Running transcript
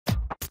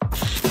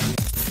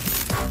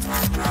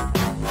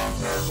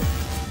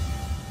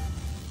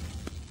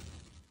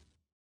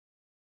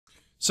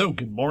So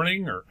good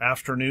morning or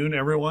afternoon,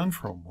 everyone,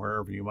 from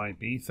wherever you might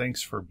be.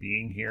 Thanks for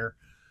being here.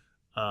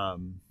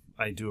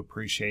 I do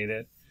appreciate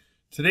it.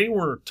 Today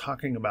we're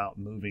talking about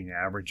moving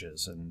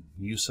averages and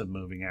use of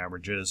moving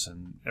averages,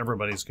 and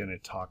everybody's going to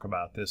talk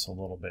about this a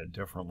little bit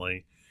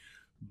differently.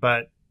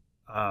 But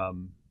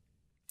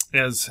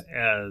as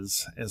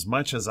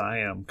much as I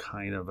am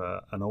kind of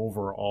an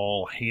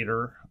overall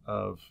hater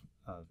of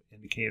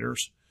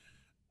indicators,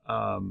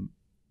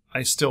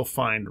 I still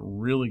find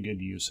really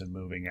good use in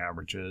moving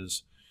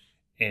averages,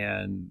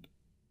 and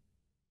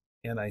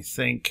I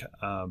think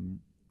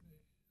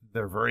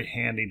they're very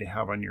handy to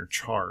have on your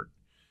chart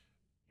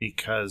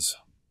because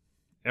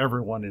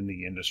everyone in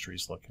the industry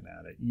is looking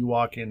at it. You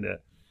walk into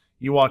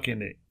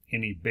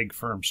any big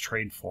firm's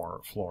trade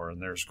floor,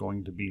 and there's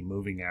going to be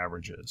moving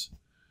averages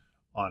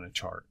on a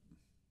chart.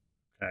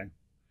 Okay,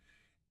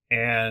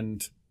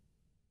 and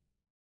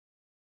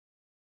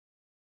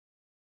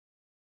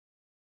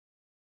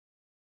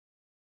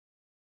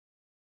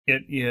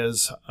it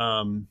is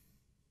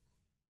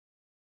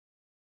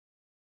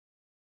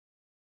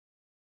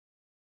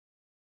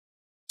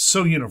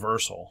so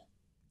universal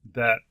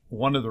that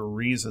one of the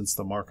reasons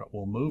the market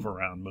will move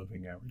around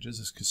moving averages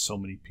is because so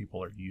many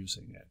people are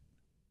using it.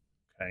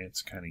 Okay,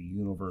 it's kind of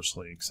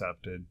universally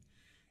accepted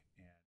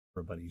and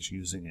everybody's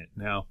using it.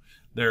 Now,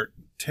 there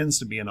tends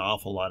to be an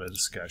awful lot of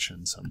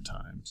discussion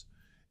sometimes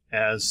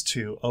as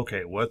to,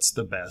 okay, what's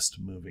the best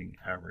moving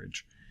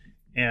average?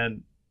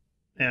 And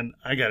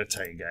I got to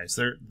tell you guys,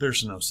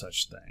 there's no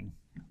such thing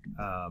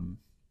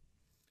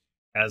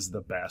as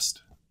the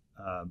best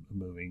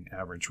moving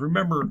average.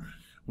 Remember,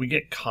 we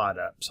get caught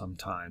up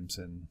sometimes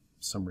in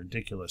some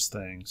ridiculous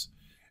things,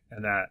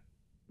 and that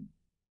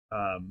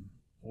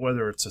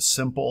whether it's a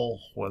simple,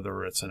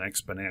 whether it's an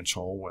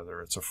exponential, whether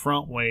it's a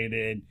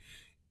front-weighted,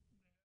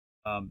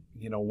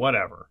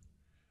 whatever.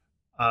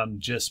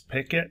 Just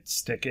pick it,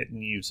 stick it,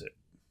 and use it.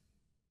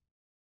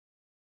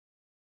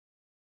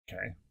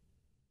 Okay.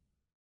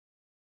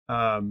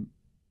 And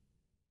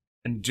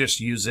just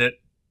use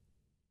it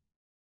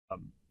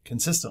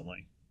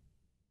consistently.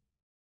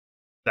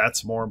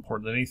 That's more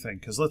important than anything,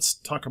 because let's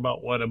talk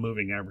about what a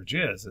moving average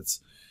is.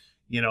 It's,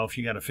 if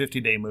you got a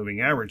 50-day moving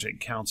average,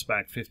 it counts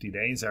back 50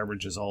 days,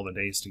 averages all the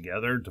days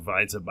together,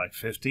 divides it by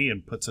 50,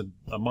 and puts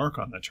a mark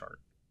on the chart.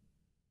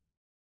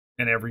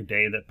 And every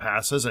day that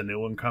passes, a new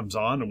one comes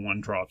on and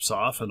one drops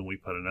off, and we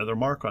put another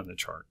mark on the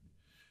chart.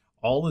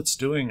 All it's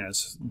doing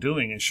is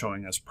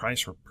showing us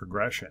price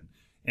progression.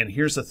 And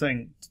here's the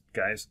thing,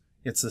 guys,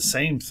 it's the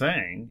same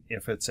thing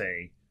if it's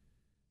a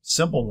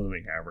simple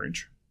moving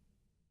average,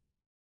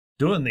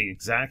 doing the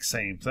exact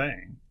same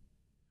thing,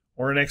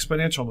 or an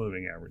exponential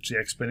moving average. The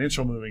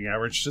exponential moving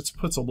average just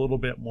puts a little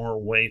bit more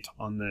weight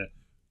on the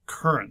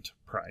current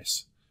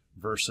price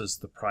versus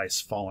the price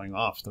falling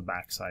off the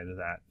backside of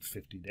that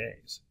 50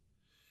 days.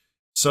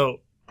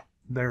 So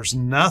there's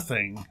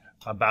nothing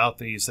about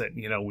these that,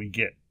 we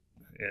get.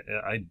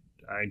 I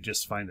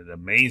just find it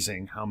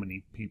amazing how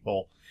many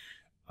people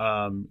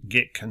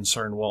get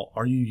concerned. Well,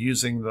 are you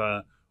using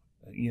the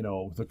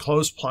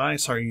close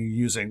price?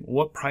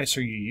 What price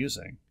are you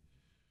using?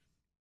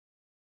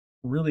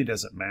 Really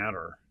doesn't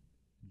matter.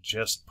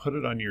 Just put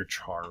it on your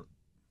chart,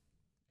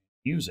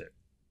 use it,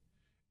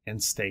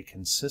 and stay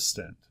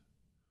consistent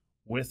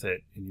with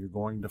it, and you're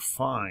going to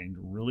find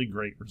really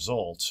great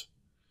results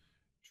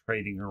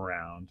trading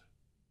around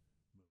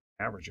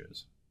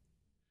averages.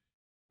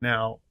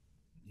 Now,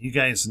 you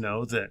guys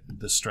know that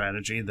the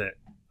strategy that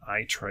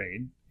I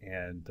trade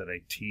and that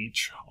I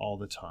teach all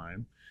the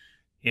time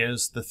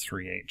is the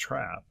 3-8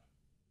 trap.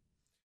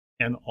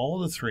 And all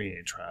the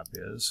 3-8 trap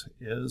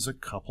is a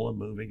couple of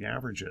moving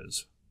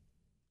averages.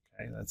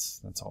 Okay,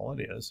 that's all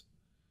it is.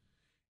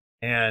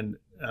 And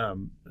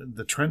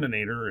the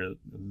trendinator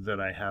that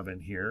I have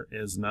in here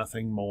is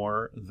nothing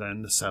more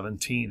than the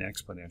 17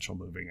 exponential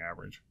moving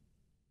average.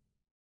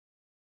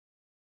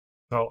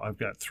 So I've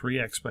got 3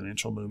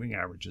 exponential moving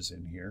averages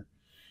in here,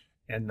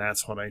 and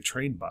that's what I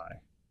trade by.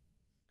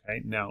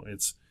 Okay, now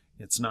it's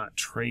not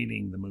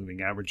trading the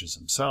moving averages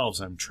themselves,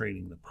 I'm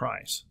trading the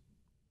price.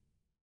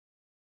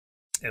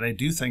 And I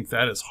do think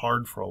that is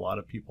hard for a lot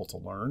of people to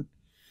learn,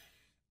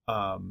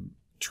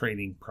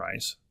 trading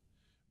price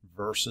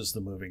versus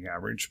the moving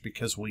average,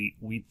 because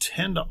we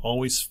tend to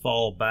always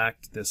fall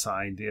back to this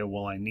idea,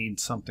 well, I need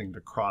something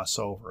to cross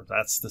over.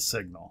 That's the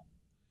signal.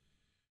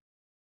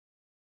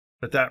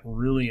 But that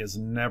really has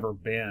never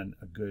been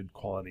a good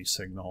quality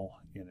signal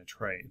in a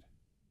trade.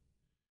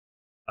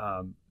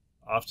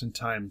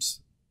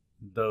 Oftentimes,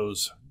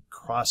 those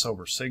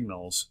crossover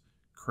signals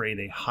create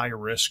a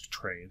high-risk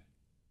trade.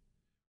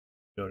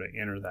 Go to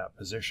enter that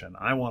position.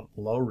 I want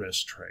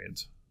low-risk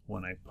trades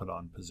when I put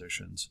on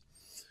positions.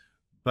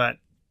 But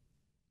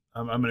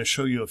I'm going to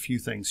show you a few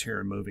things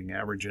here in moving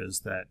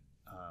averages that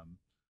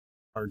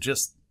are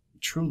just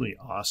truly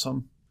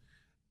awesome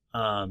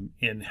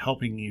in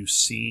helping you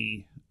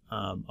see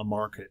a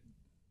market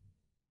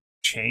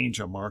change,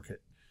 a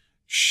market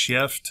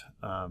shift,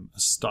 a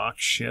stock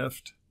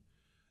shift.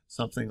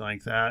 something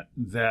like that,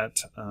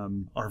 that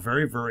are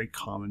very, very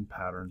common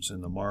patterns in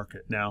the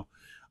market. Now,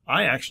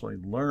 I actually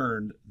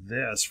learned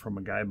this from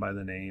a guy by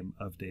the name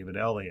of David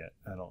Elliott.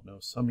 I don't know,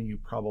 some of you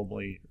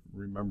probably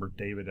remember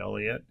David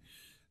Elliott.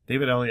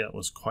 David Elliott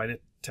was quite a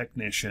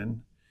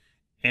technician,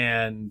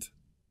 and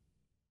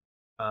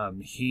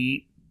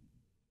he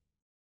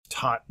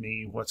taught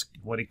me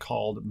what he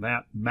called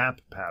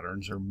map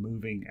patterns, or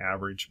moving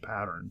average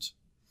patterns.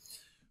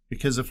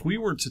 Because if we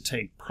were to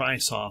take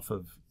price off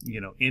of,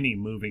 any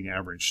moving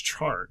average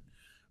chart,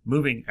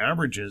 moving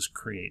averages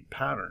create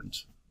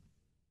patterns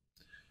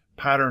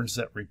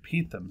that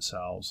repeat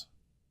themselves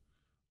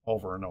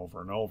over and over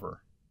and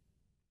over.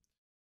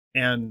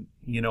 And,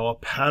 a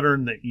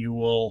pattern that you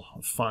will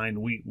find,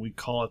 we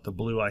call it the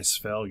blue ice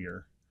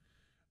failure.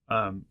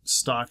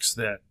 Stocks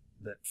that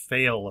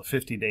fail a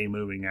 50-day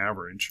moving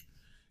average.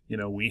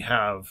 We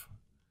have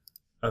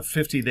a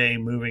 50-day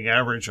moving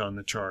average on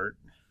the chart,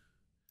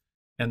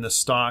 and the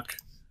stock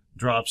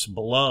drops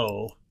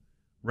below,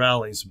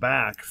 rallies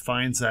back,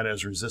 finds that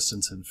as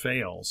resistance and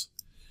fails.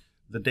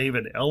 The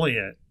David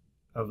Elliott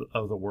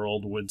of the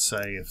world would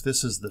say, if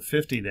this is the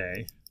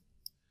 50-day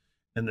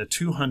and the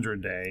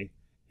 200-day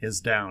is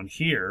down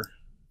here,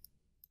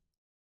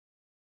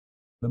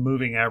 the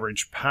moving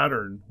average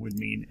pattern would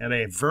mean, at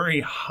a very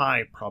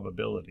high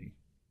probability,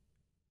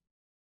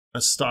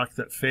 a stock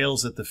that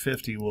fails at the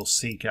 50 will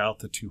seek out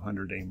the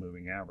 200-day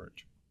moving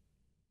average.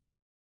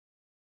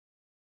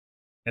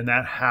 And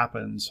that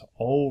happens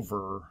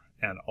over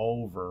and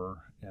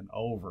over and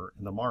over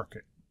in the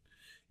market.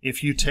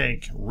 If you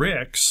take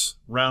RICS,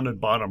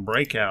 rounded bottom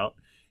breakout,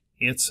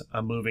 it's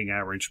a moving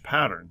average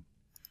pattern.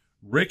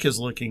 RIC is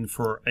looking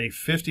for a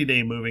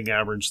 50-day moving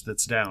average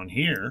that's down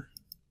here,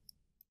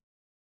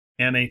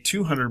 and a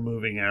 200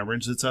 moving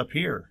average that's up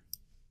here.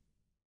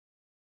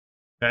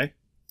 Okay?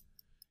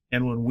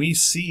 And when we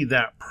see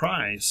that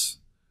price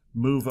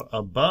move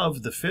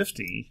above the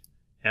 50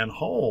 and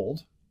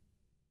hold,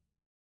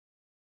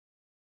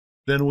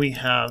 then we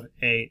have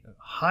a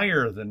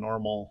higher than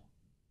normal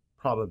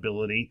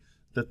probability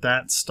that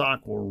that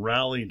stock will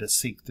rally to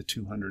seek the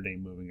 200-day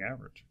moving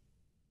average.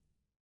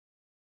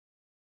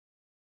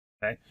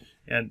 Okay?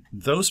 And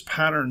those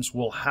patterns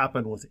will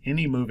happen with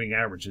any moving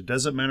average. It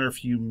doesn't matter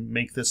if you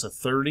make this a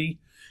 30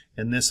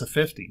 and this a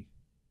 50.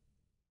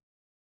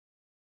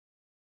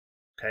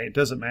 Okay? It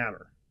doesn't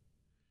matter.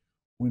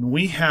 When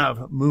we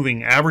have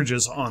moving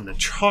averages on the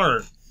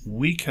chart,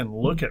 we can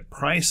look at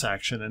price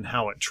action and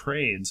how it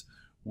trades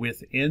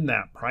within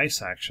that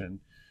price action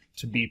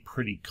to be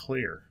pretty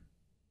clear.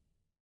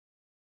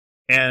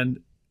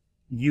 And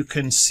you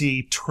can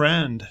see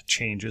trend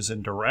changes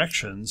in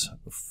directions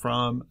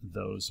from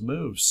those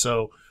moves.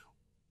 So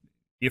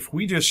if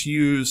we just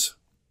use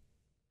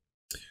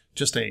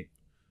just a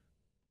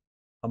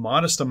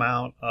modest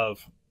amount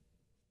of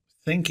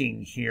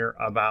thinking here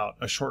about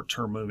a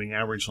short-term moving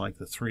average like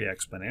the 3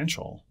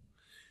 exponential,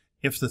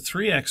 if the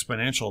 3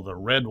 exponential, the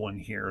red one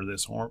here,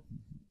 this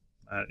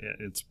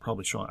it's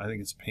probably showing, I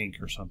think it's pink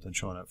or something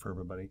showing up for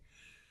everybody.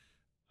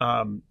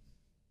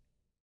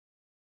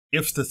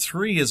 If the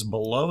 3 is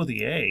below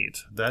the 8,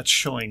 that's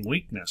showing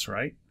weakness,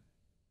 right?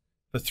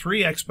 The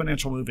 3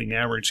 exponential moving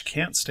average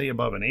can't stay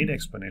above an 8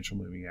 exponential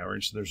moving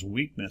average. So there's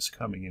weakness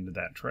coming into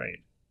that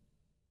trade.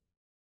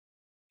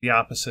 The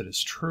opposite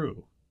is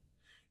true.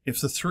 If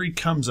the 3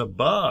 comes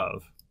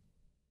above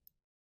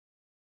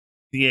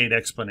the 8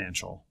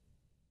 exponential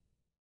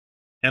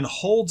and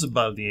holds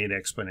above the 8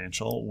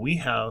 exponential, we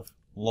have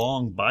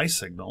long buy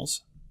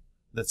signals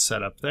that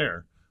set up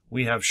there.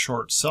 We have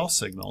short sell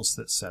signals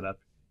that set up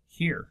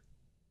here.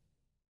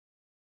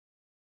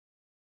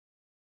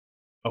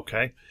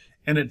 Okay,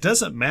 and it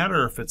doesn't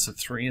matter if it's a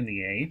 3 and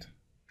the 8.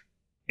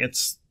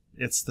 It's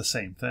the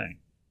same thing.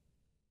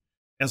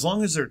 As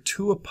long as they're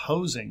two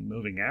opposing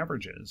moving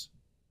averages,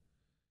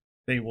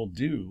 they will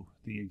do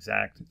the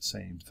exact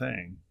same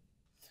thing.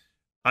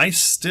 I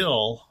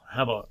still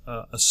have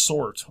a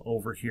sort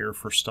over here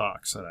for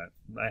stocks that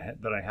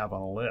I have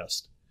on a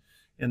list.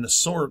 And the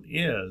sort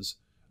is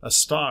a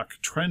stock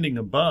trending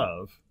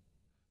above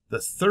the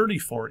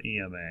 34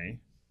 EMA.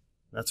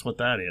 That's what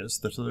that is,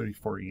 the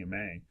 34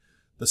 EMA.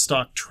 The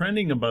stock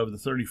trending above the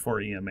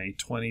 34 EMA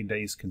 20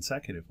 days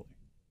consecutively.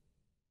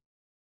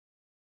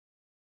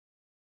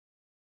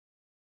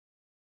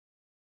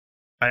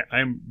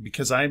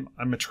 Because I'm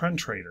a trend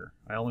trader.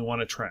 I only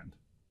want a trend.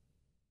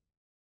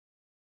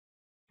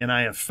 And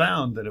I have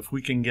found that if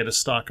we can get a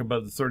stock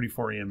above the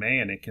 34 EMA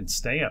and it can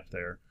stay up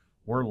there,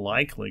 we're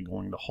likely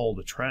going to hold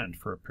a trend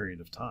for a period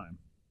of time.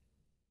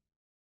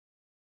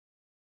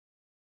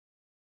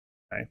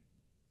 Okay?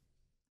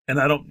 And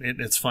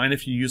it's fine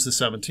if you use the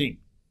 17.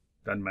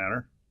 Doesn't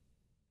matter.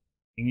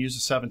 You can use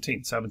the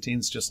 17. 17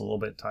 is just a little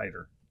bit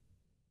tighter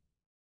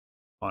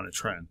on a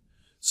trend.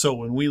 So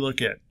when we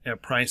look at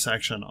price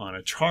action on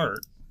a chart,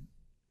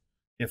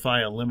 if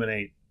I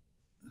eliminate,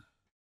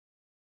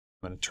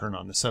 I'm going to turn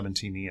on the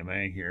 17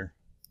 EMA here.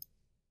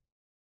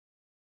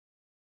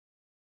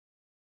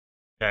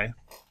 Okay.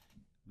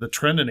 The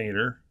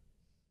trendinator,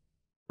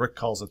 Rick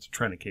calls it the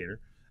trendicator.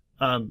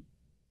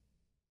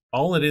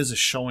 All it is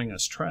showing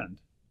us trend.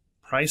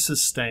 Price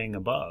is staying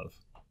above.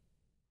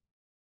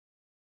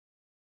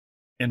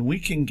 And we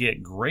can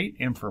get great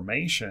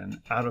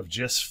information out of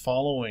just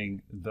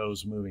following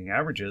those moving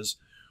averages,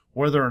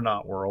 whether or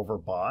not we're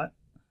overbought,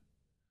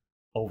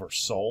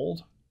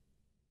 oversold,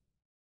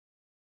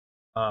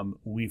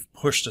 we've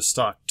pushed a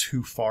stock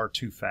too far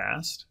too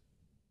fast.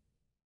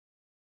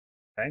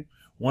 Okay.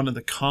 One of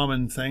the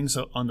common things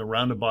on the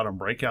rounded bottom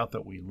breakout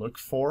that we look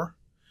for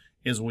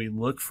is we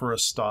look for a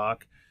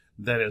stock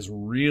that has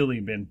really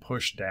been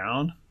pushed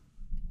down.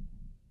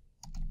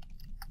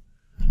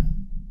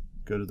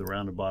 Go to the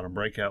rounded bottom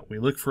breakout. We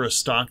look for a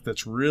stock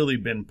that's really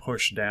been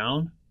pushed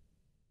down,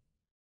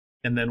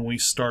 and then we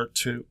start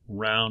to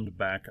round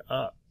back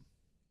up.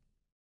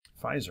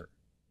 Pfizer.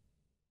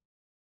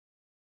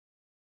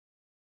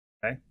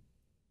 Okay.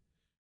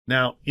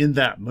 Now, in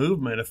that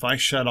movement, if I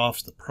shut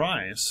off the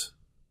price,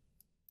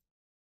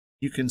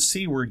 you can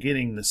see we're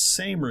getting the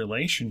same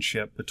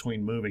relationship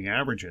between moving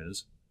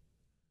averages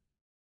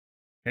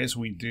as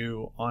we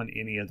do on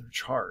any other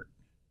chart.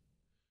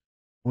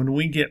 When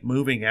we get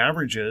moving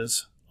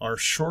averages, our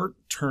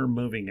short-term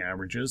moving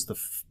averages, the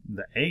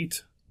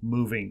 8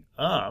 moving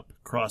up,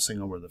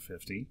 crossing over the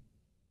 50.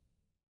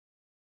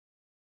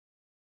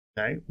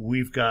 Okay,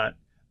 we've got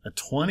a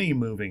 20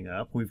 moving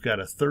up, we've got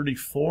a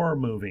 34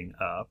 moving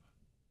up,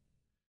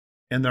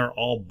 and they're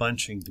all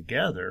bunching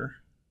together.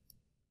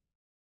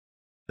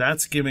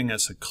 That's giving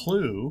us a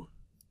clue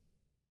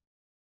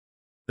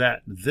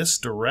that this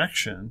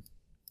direction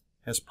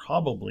has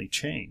probably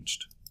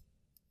changed.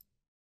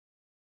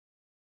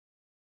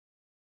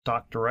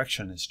 Stock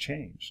direction has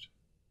changed.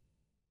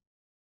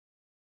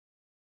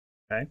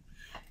 Okay,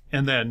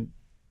 and then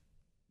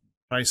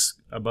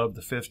price above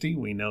the 50,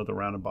 we know the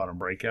rounded bottom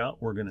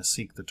breakout. We're going to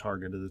seek the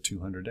target of the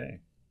 200-day.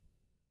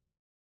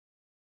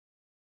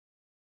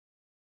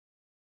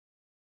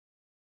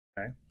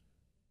 Okay.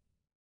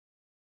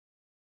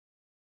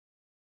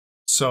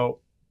 So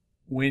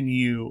when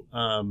you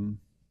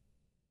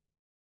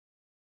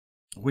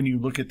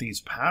look at these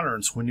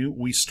patterns,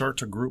 we start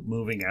to group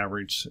moving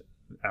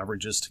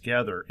averages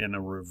together in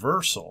a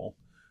reversal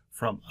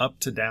from up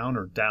to down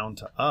or down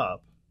to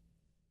up,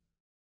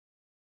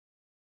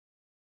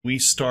 we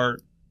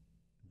start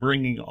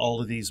bringing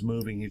all of these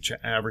moving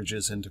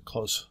averages into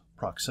close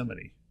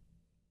proximity,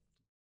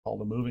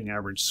 called a moving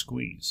average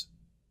squeeze.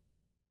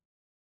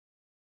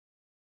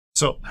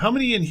 So how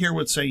many in here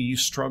would say you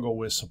struggle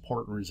with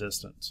support and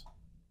resistance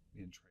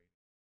in trading?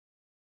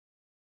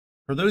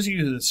 For those of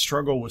you that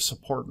struggle with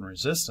support and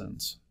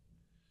resistance,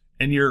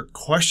 and you're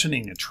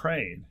questioning a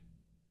trade,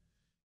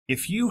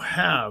 if you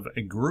have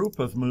a group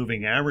of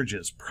moving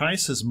averages,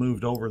 price has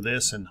moved over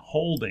this and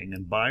holding,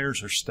 and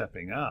buyers are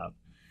stepping up,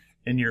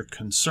 and you're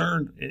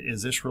concerned,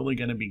 is this really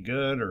going to be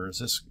good, or is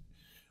this...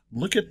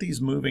 Look at these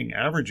moving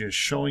averages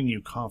showing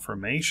you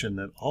confirmation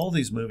that all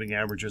these moving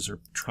averages are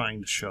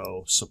trying to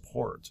show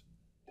support.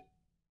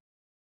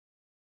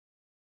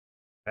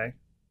 Okay?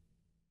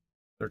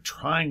 They're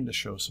trying to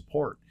show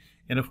support.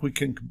 And if we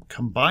can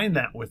combine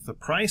that with the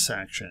price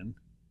action,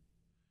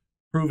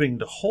 proving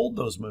to hold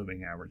those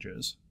moving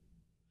averages,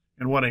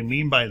 and what I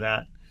mean by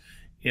that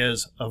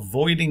is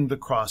avoiding the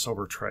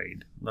crossover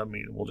trade.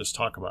 We'll just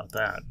talk about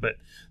that. But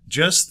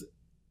just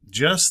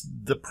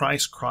the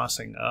price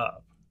crossing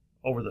up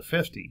over the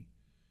 50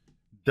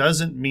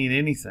 doesn't mean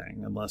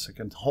anything unless it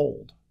can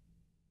hold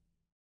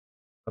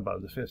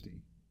above the 50.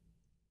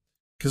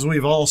 Because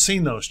we've all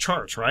seen those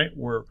charts, right?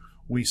 Where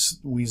we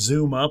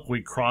zoom up,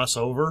 we cross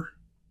over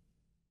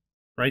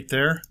right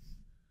there,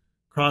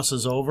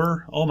 crosses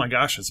over. Oh my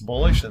gosh, it's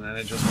bullish, and then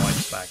it just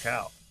wipes back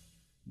out.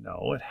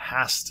 No, it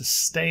has to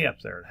stay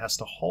up there. It has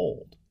to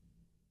hold.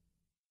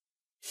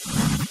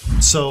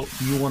 So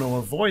you want to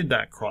avoid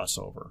that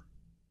crossover.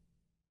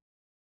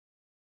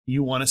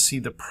 You want to see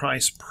the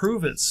price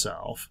prove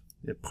itself.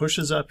 It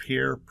pushes up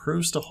here,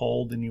 proves to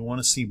hold, and you want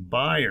to see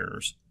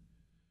buyers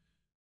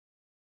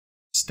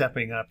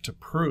stepping up to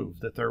prove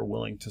that they're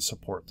willing to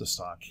support the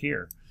stock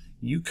here.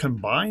 You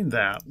combine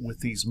that with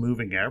these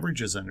moving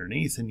averages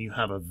underneath, and you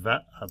have a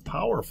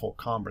powerful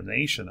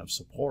combination of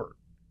support.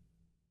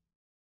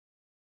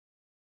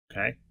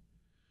 Okay?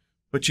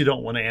 But you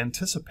don't want to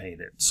anticipate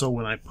it. So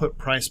when I put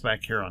price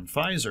back here on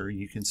Pfizer,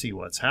 you can see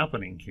what's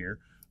happening here.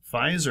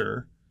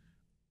 Pfizer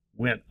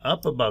went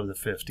up above the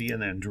 50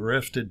 and then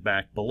drifted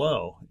back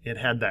below. It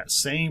had that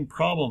same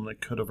problem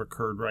that could have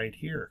occurred right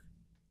here.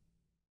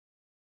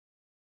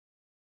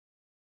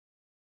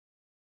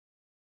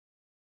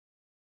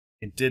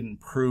 It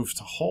didn't prove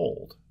to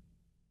hold.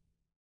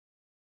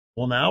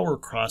 Well, now we're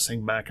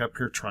crossing back up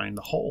here trying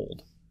to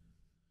hold.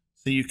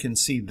 So you can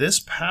see this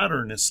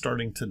pattern is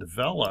starting to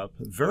develop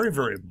very,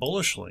 very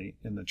bullishly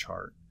in the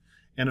chart.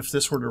 And if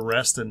this were to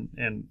rest and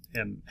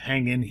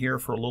hang in here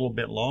for a little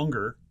bit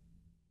longer,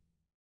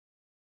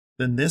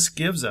 then this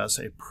gives us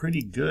a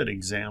pretty good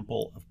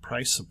example of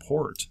price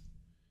support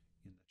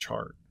in the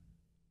chart.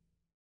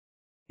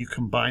 You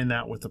combine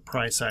that with the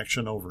price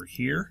action over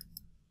here,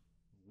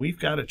 we've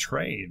got a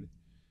trade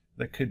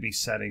that could be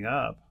setting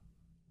up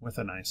with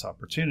a nice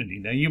opportunity.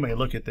 Now you may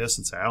look at this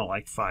and say, I don't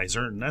like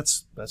Pfizer, and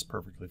that's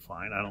perfectly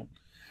fine.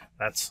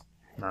 That's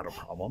not a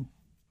problem.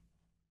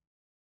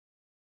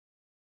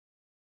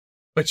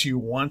 But you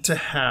want to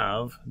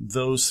have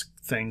those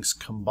things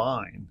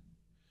combined.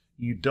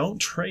 You don't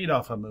trade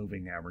off of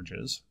moving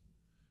averages.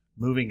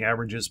 Moving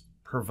averages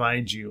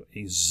provide you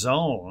a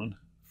zone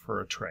for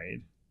a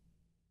trade.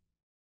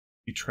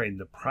 You trade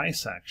the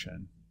price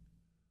action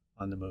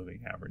on the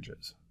moving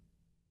averages.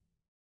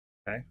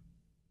 Okay?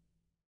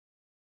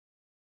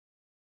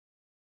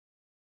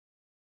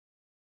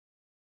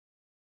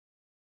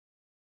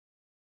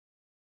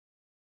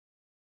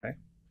 Okay.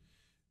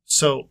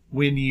 So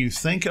when you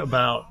think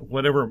about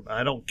whatever,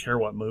 I don't care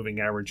what moving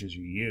averages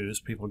you use,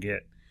 people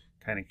get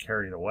kind of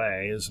carried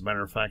away. As a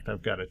matter of fact,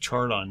 I've got a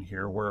chart on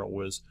here where it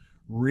was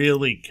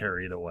really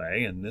carried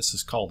away, and this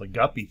is called a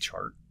Guppy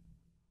chart.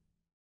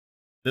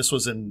 This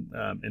was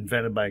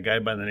invented by a guy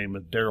by the name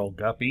of Darrell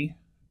Guppy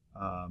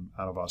out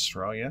of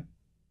Australia.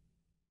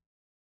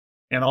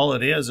 And all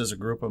it is a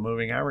group of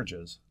moving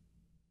averages.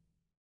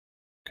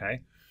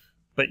 Okay?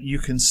 But you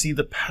can see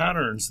the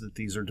patterns that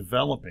these are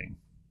developing.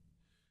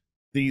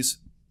 These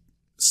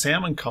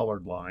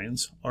salmon-colored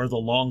lines are the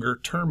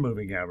longer-term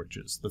moving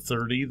averages, the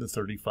 30, the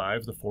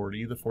 35, the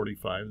 40, the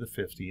 45, the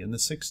 50, and the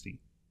 60.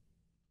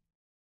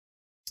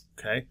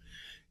 Okay?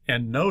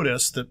 And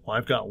notice that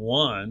I've got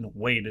one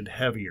weighted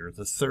heavier,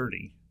 the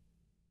 30.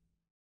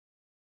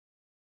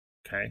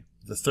 Okay?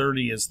 The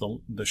 30 is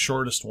the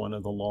shortest one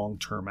of the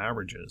long-term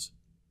averages.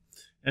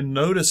 And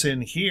notice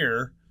in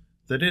here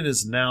that it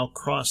is now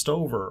crossed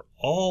over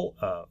all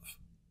of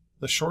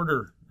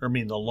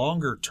the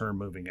longer-term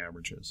moving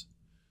averages.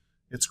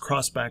 It's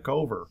crossed back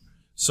over.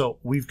 So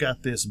we've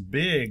got this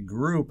big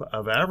group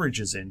of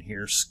averages in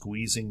here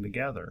squeezing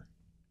together,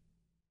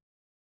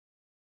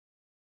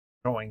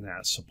 showing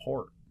that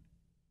support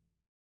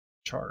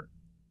chart.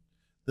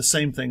 The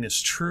same thing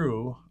is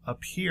true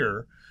up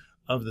here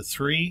of the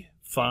 3,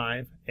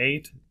 5,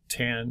 8,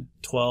 10,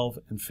 12,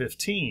 and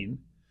 15.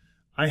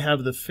 I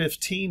have the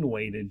 15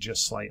 weighted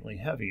just slightly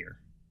heavier.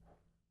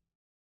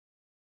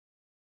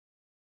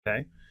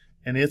 Okay?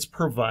 And it's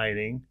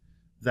providing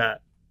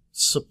that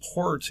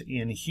support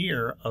in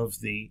here of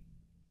the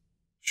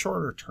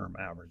shorter term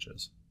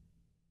averages.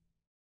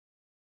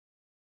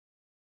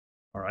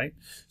 All right?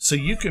 So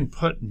you can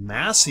put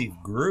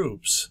massive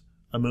groups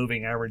of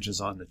moving averages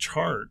on the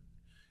chart,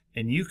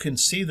 and you can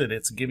see that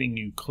it's giving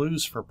you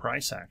clues for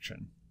price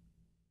action.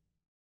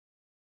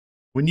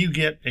 When you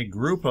get a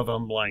group of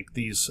them like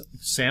these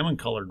salmon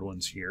colored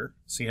ones here,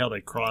 see how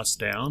they cross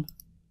down?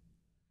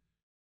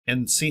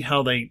 And see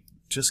how they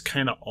just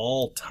kind of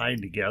all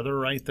tied together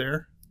right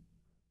there?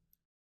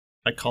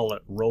 I call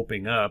it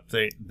roping up.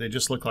 They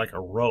just look like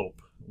a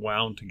rope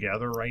wound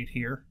together right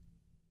here.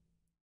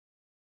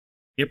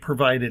 It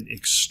provided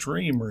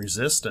extreme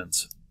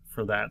resistance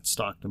for that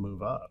stock to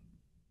move up.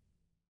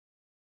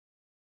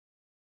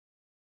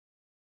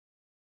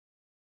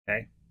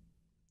 Okay?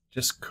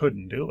 Just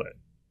couldn't do it.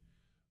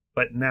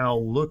 But now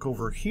look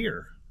over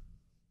here.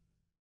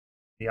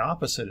 The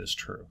opposite is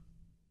true.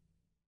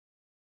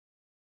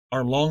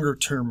 Our longer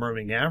term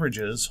moving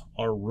averages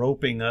are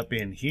roping up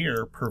in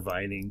here,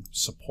 providing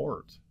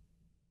support.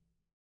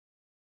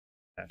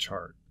 That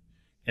chart.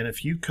 And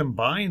if you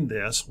combine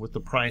this with the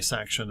price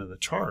action of the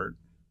chart,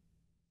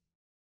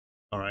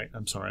 all right,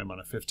 I'm sorry, I'm on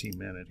a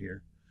 15-minute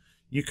here.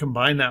 You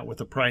combine that with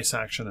the price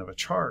action of a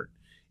chart,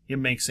 it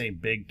makes a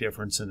big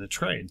difference in the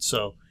trade.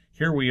 So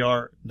here we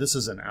are, this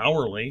is an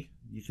hourly.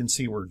 You can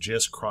see we're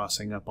just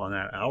crossing up on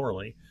that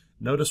hourly.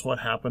 Notice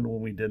what happened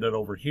when we did it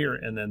over here,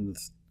 and then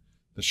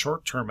the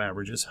short-term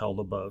averages held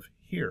above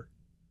here.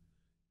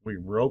 We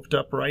roped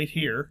up right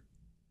here.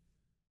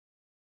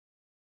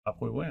 Up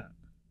we went.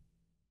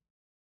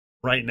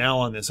 Right now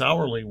on this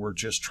hourly, we're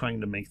just trying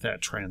to make that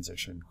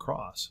transition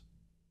cross.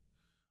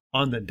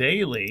 On the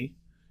daily,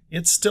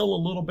 it's still a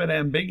little bit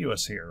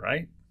ambiguous here,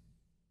 right?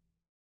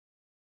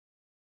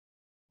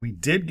 We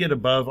did get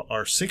above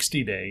our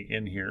 60-day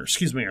in here, our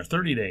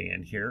 30-day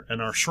in here, and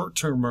our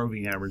short-term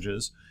moving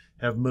averages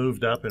have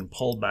moved up and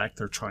pulled back.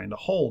 They're trying to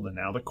hold. And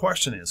now the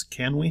question is,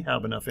 can we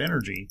have enough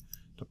energy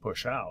to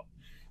push out?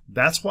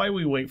 That's why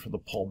we wait for the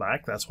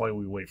pullback. That's why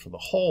we wait for the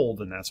hold.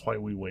 And that's why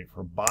we wait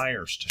for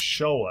buyers to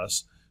show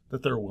us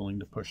that they're willing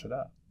to push it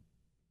up.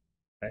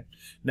 Okay?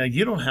 Now,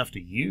 you don't have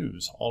to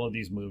use all of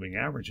these moving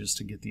averages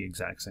to get the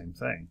exact same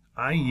thing.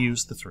 I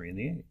use the 3 and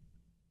the 8.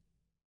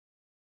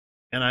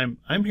 And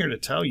I'm here to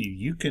tell you,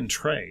 you can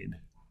trade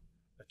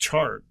a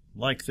chart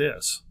like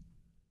this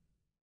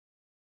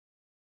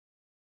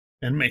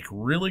and make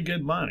really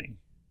good money,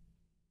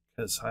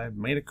 because I've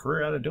made a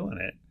career out of doing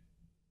it,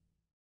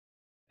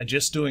 and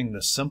just doing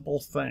the simple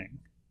thing.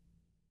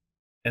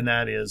 And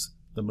that is,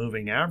 the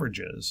moving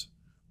averages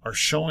are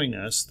showing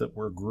us that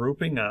we're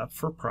grouping up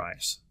for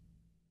price.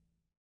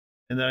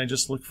 And then I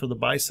just look for the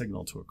buy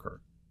signal to occur.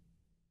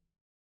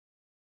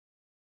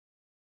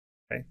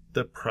 Okay?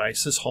 The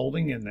price is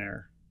holding in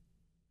there,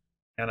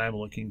 and I'm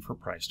looking for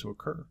price to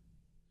occur.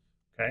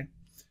 Okay?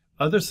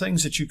 Other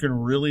things that you can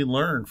really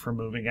learn from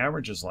moving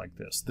averages like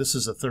this. This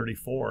is a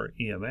 34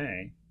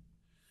 EMA.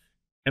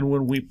 And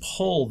when we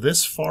pull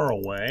this far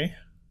away,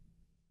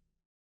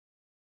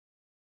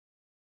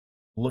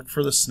 look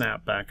for the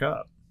snap back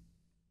up.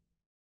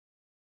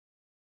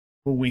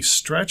 When we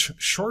stretch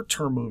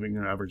short-term moving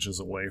averages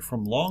away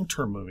from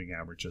long-term moving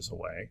averages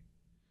away,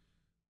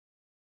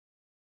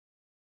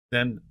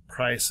 then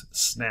price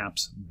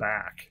snaps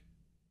back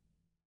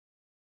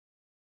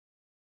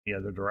the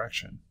other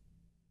direction.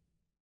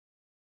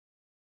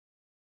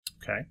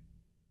 Okay?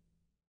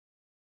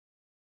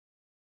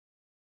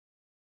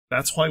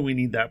 That's why we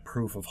need that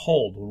proof of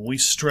hold. When we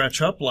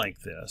stretch up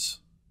like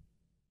this,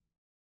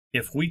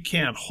 if we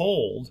can't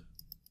hold,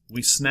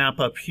 we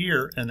snap up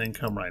here and then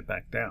come right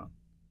back down.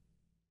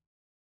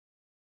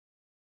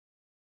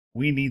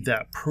 We need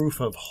that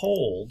proof of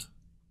hold,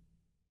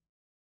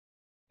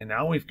 and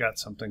now we've got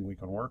something we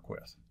can work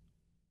with.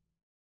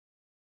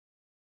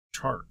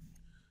 Chart.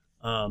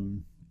 I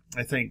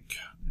think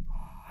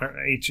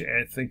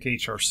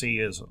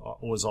HRC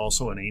was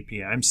also an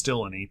APA. I'm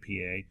still an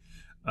APA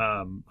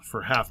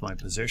for half my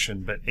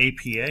position, but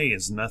APA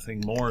is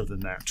nothing more than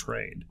that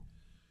trade.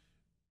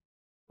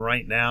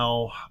 Right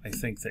now, I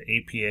think the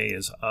APA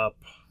is up.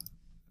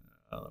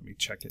 Let me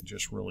check it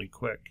just really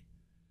quick.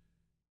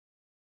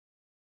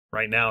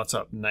 Right now, it's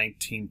up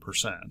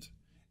 19%.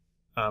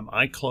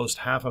 I closed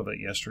half of it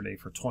yesterday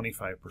for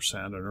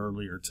 25%, and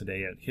earlier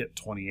today it hit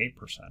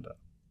 28% up.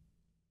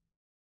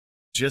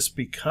 Just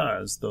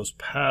because those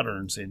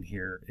patterns in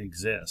here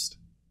exist.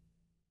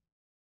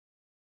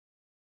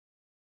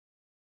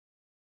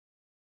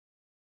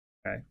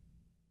 Okay.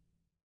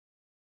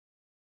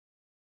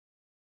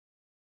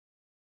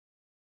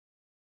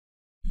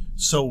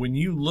 So when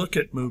you look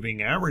at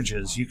moving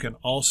averages, you can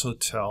also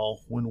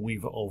tell when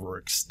we've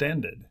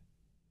overextended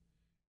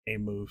a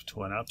move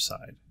to an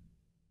upside.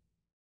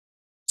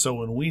 So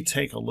when we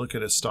take a look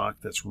at a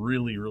stock that's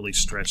really, really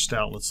stretched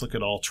out, let's look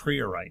at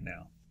Altria right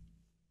now.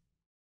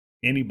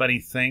 Anybody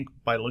think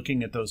by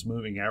looking at those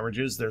moving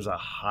averages, there's a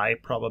high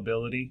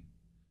probability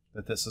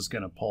that this is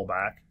going to pull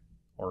back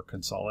or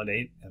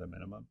consolidate at a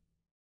minimum?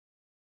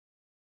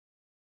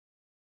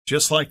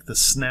 Just like the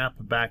snap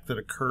back that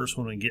occurs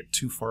when we get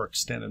too far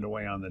extended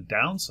away on the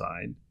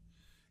downside,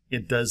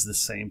 it does the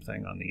same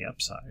thing on the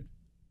upside.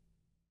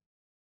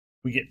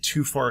 We get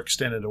too far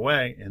extended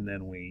away and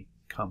then we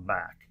come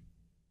back.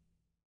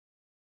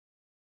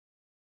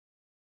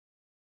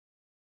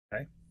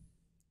 Okay?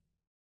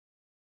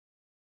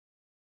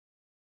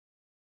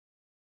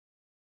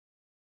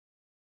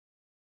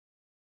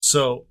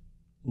 So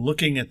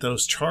looking at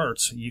those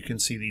charts, you can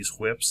see these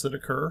whips that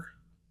occur.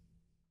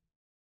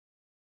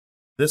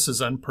 This is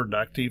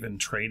unproductive in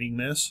trading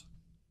this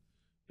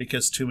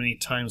because too many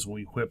times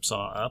we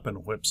whipsaw up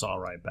and whipsaw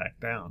right back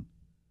down.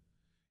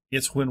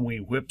 It's when we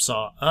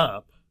whipsaw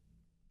up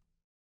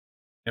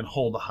and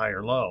hold a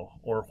higher low,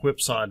 or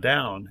whipsaw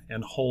down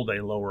and hold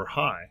a lower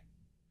high.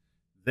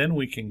 Then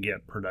we can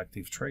get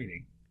productive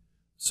trading.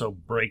 So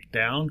break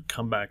down,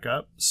 come back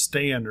up,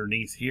 stay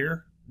underneath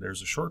here.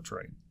 There's a short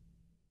trade.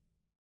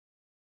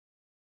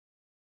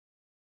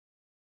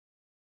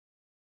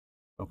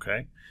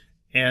 Okay.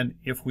 And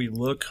if we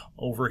look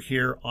over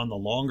here on the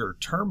longer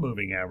term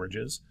moving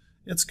averages,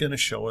 it's going to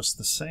show us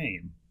the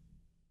same.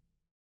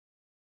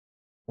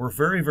 We're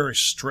very, very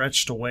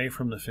stretched away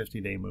from the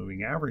 50-day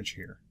moving average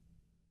here.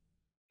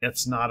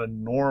 It's not a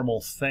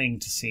normal thing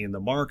to see in the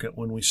market.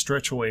 When we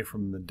stretch away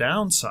from the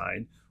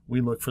downside,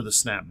 we look for the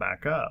snap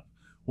back up.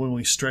 When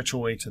we stretch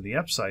away to the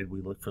upside,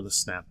 we look for the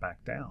snap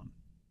back down.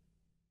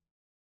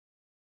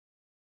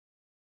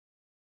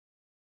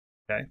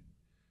 Okay?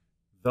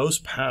 Those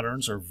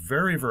patterns are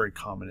very, very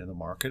common in the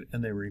market,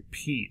 and they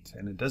repeat.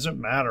 And it doesn't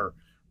matter,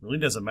 really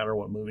doesn't matter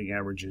what moving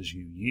averages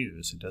you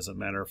use. It doesn't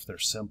matter if they're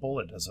simple.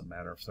 It doesn't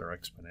matter if they're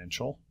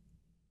exponential.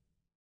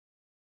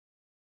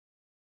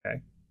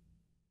 Okay?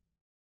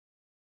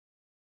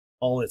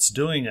 All it's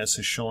doing is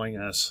showing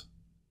us,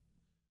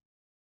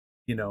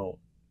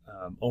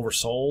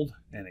 oversold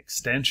and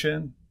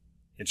extension.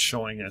 It's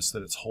showing us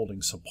that it's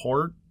holding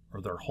support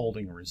or they're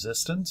holding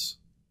resistance.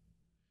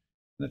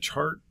 The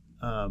chart,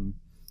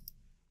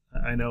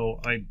 I know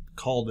I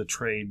called a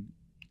trade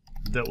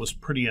that was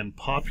pretty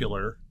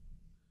unpopular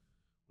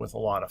with a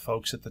lot of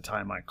folks at the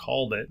time I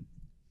called it,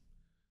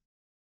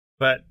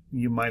 but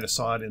you might have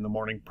saw it in the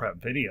morning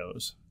prep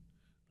videos.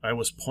 I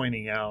was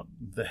pointing out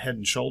the head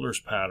and shoulders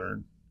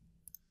pattern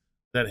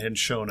that had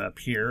shown up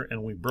here,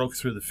 and we broke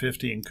through the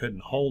 50 and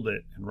couldn't hold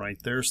it, and right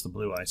there's the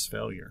blue ice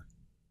failure.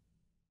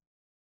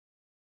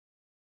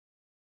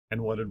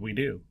 And what did we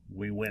do?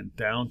 We went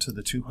down to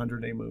the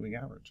 200-day moving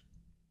average.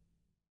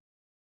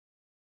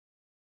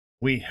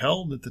 We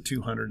held at the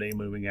 200-day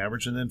moving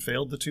average and then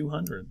failed the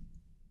 200.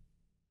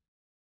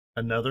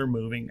 Another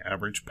moving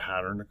average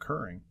pattern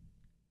occurring.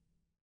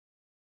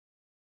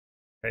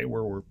 Okay,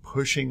 where we're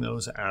pushing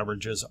those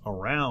averages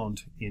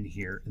around in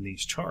here in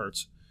these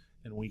charts,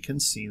 and we can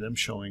see them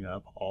showing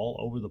up all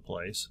over the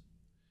place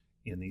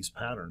in these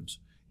patterns.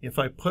 If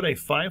I put a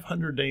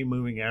 500-day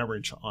moving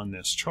average on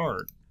this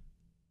chart,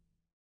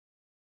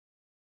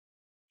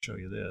 show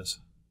you this.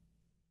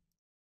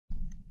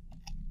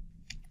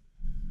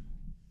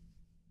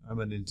 I'm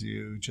going to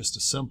do just a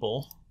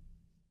simple,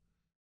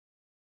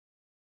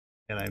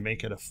 and I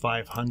make it a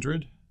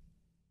 500.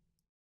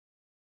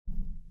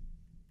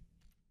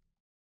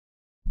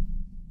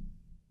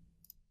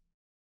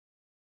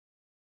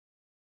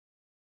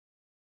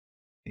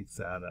 Make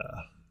that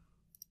a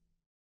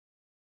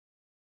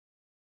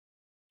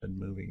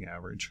moving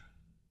average.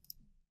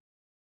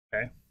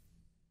 Okay.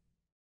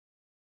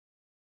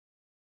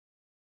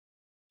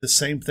 The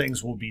same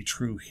things will be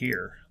true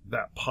here.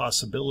 That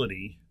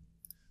possibility,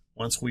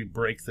 once we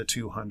break the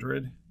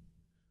 200,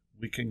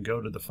 we can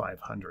go to the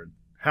 500.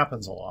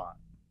 Happens a lot.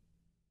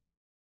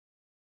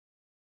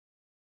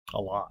 A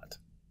lot.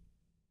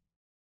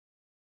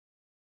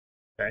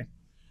 Okay.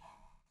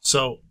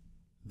 So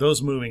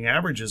those moving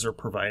averages are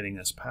providing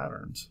us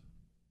patterns.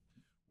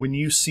 When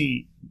you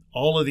see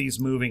all of these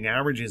moving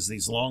averages,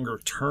 these longer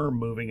term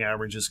moving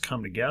averages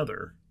come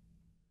together,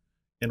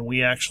 and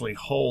we actually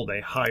hold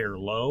a higher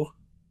low,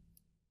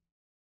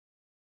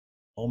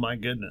 oh my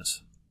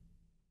goodness.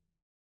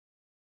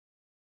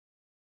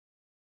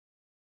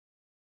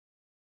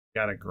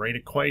 Got a great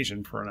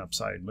equation for an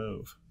upside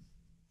move.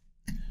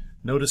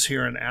 Notice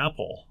here in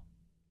Apple,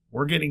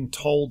 we're getting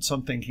told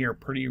something here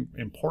pretty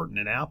important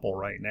in Apple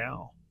right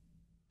now.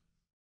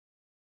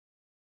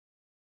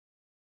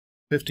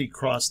 50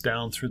 crossed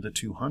down through the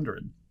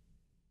 200.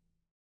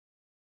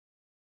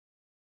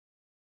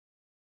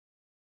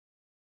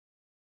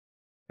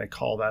 They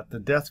call that the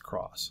death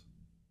cross.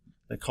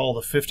 They call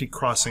the 50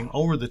 crossing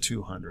over the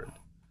 200.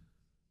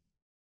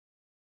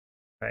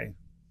 Okay,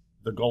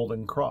 the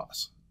golden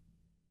cross.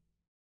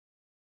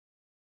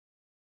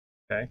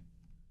 Okay,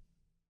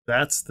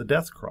 that's the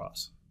death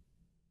cross.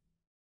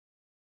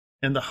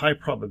 And the high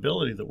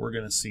probability that we're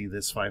going to see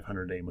this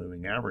 500-day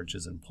moving average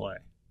is in play.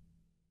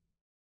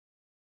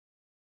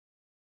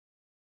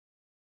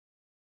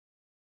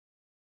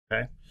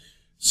 Okay,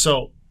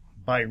 so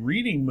by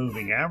reading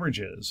moving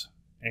averages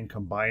and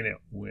combine it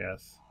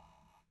with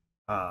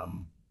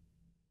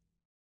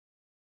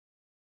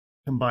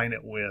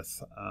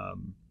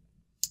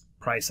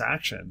price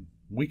action,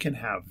 we can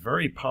have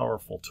very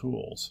powerful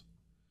tools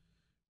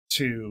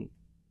to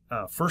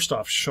first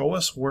off show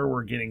us where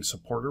we're getting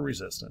support or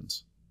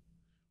resistance,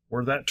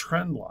 where that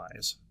trend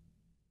lies,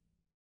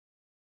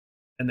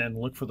 and then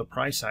look for the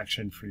price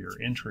action for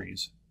your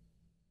entries.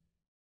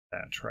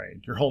 That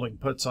trade. You're holding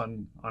puts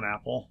on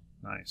Apple.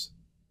 Nice.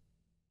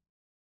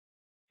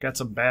 Got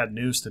some bad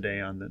news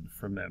today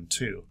from them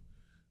too.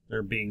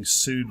 They're being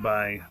sued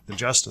by the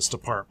Justice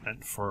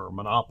Department for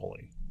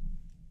monopoly.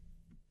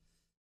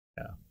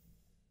 Yeah.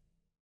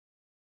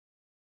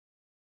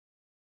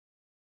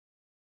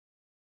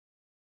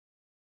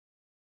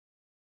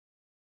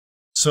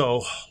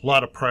 So a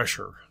lot of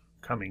pressure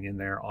coming in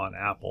there on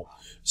Apple.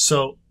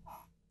 So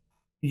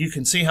you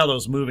can see how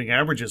those moving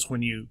averages,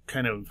 when you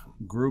kind of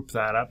group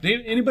that up.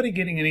 Anybody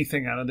getting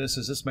anything out of this?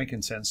 Is this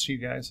making sense to you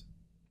guys?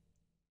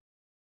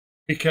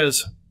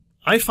 Because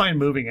I find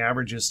moving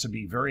averages to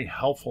be very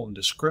helpful and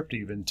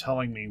descriptive in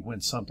telling me when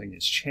something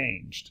has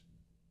changed.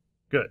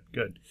 Good,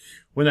 good.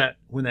 When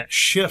that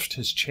shift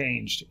has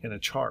changed in a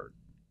chart,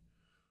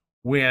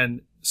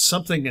 when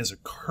something has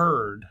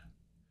occurred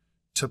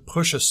to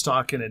push a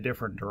stock in a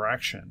different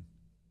direction,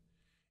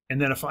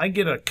 and then if I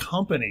get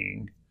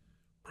accompanying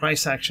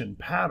price action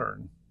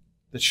pattern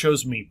that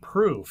shows me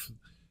proof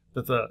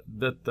that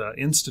the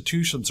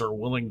institutions are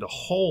willing to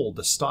hold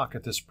the stock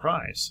at this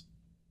price,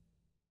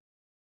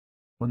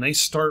 when they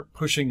start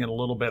pushing it a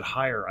little bit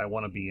higher, I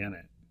want to be in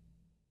it.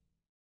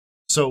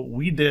 So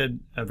we did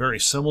a very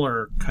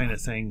similar kind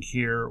of thing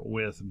here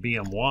with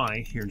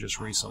BMY here just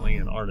recently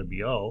in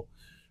RWO,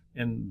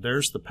 and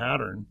there's the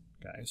pattern,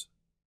 guys,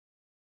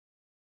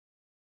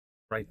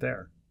 right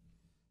there.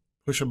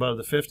 Push above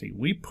the 50.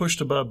 We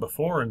pushed above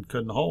before and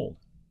couldn't hold.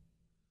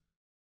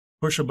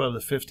 Push above the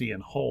 50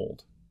 and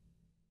hold.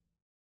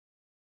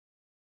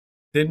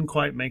 Didn't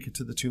quite make it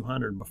to the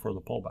 200 before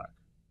the pullback.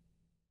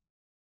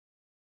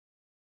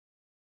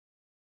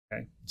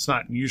 Okay, it's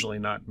usually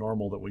not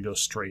normal that we go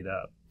straight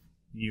up.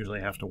 You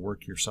usually have to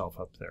work yourself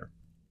up there.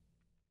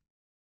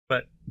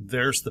 But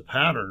there's the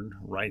pattern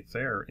right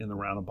there in the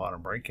round and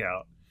bottom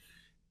breakout.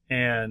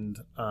 And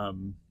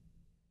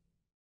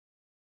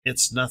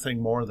it's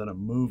nothing more than a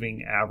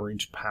moving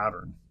average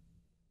pattern.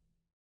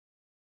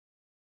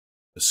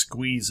 The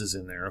squeeze is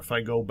in there. If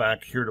I go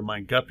back here to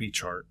my Guppy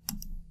chart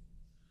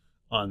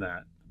on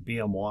that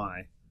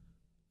BMY,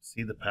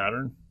 see the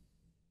pattern?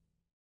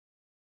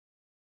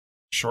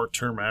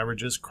 Short-term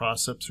averages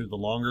cross up through the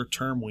longer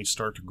term. We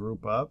start to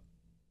group up.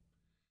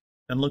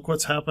 And look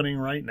what's happening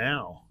right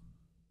now.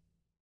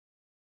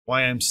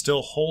 Why I'm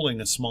still holding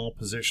a small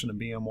position in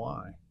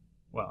BMY.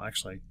 Well,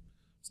 actually,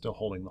 still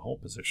holding the whole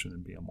position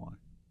in BMY.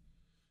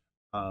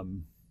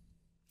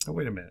 Oh,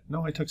 wait a minute.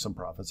 No, I took some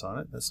profits on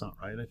it. That's not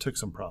right. I took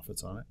some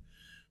profits on it.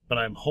 But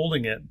I'm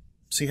holding it.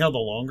 See how the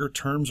longer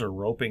terms are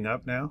roping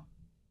up now?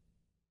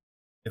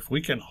 If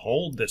we can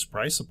hold this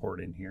price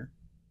support in here,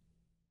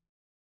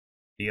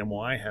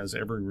 BMY has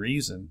every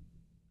reason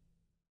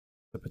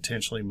to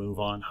potentially move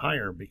on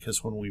higher,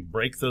 because when we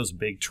break those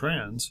big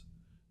trends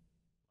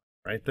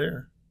right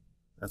there,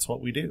 that's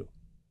what we do.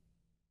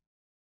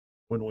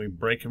 When we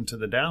break them to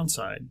the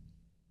downside,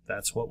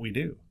 that's what we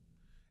do.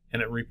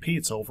 And it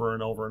repeats over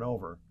and over and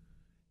over.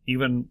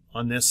 Even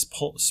on this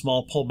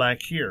small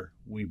pullback here,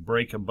 we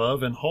break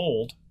above and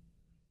hold,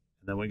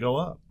 and then we go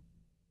up.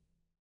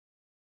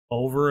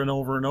 Over and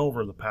over and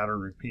over, the pattern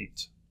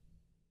repeats.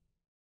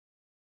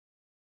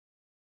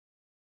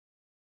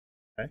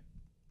 Okay?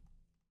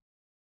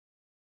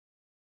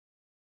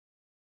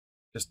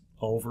 Just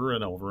over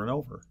and over and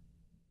over.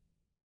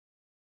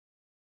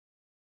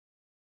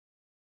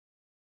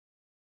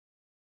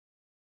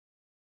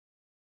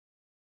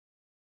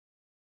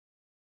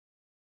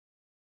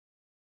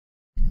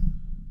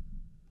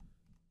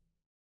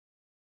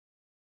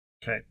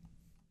 Okay.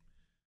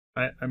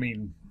 I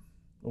mean,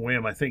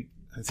 William, I think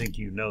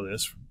you know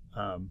this.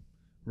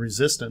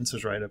 Resistance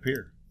is right up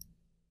here.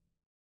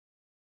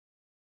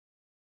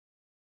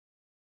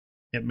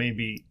 It may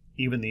be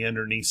even the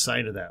underneath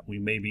side of that. We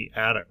may be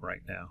at it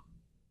right now.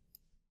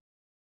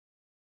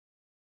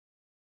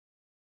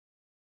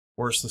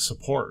 Where's the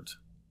support?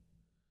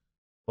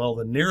 Well,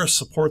 the nearest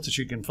support that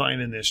you can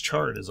find in this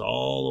chart is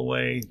all the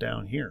way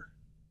down here.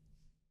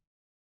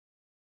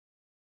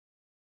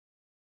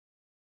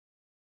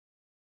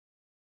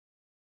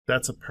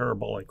 That's a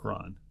parabolic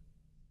run.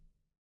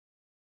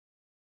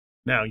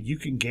 Now, you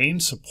can gain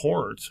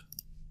support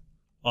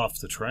off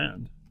the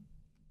trend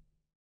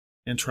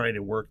and try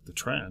to work the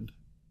trend.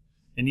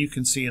 And you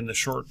can see in the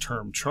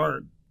short-term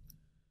chart,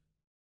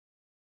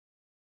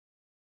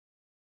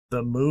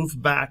 the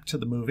move back to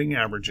the moving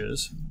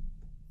averages,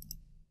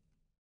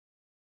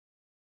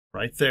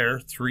 right there,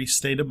 3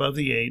 stayed above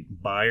the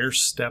 8,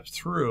 buyers stepped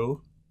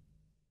through.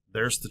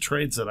 There's the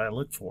trades that I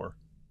look for.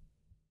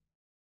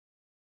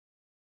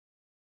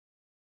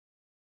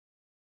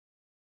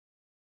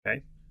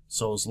 Okay,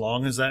 so as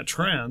long as that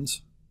trend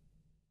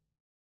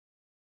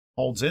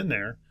holds in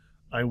there,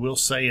 I will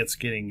say it's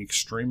getting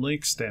extremely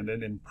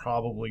extended and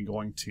probably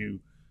going to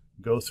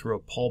go through a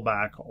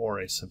pullback or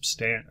a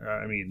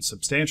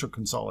substantial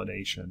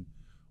consolidation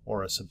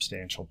or a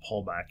substantial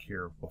pullback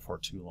here before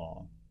too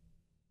long.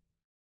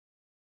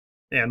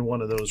 And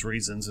one of those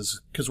reasons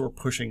is because we're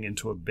pushing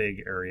into a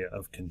big area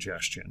of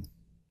congestion.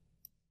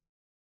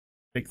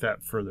 Take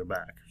that further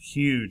back.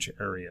 Huge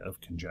area of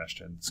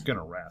congestion. It's going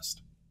to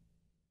rest.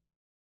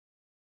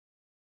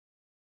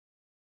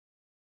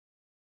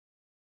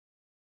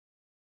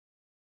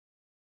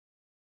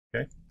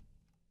 Okay.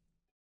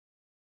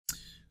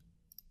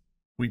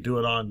 We do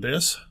it on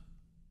this.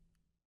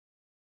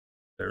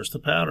 There's the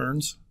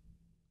patterns.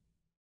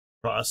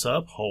 Cross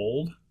up,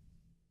 hold.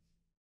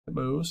 It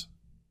moves.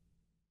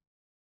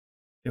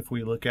 If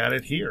we look at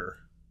it here,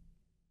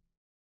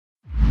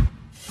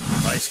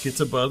 price gets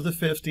above the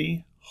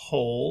 50,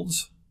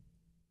 holds.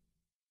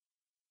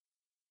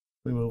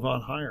 We move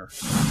on higher.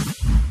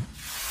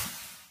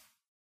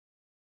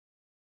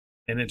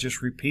 And it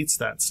just repeats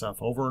that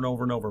stuff over and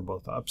over and over,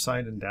 both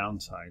upside and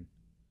downside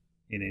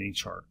in any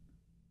chart.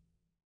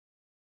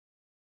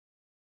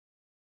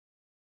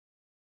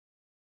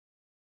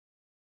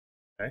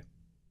 Okay.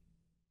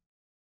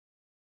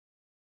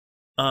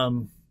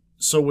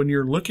 So when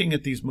you're looking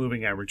at these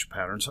moving average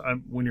patterns,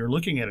 when you're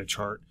looking at a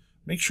chart,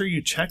 make sure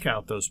you check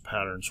out those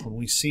patterns. When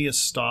we see a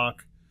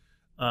stock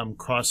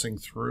crossing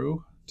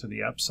through to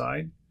the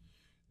upside,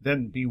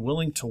 then be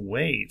willing to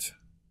wait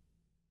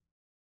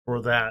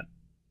for that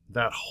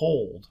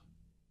hold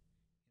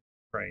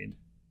trade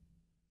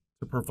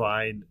to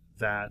provide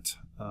that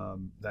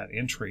that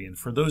entry. And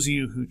for those of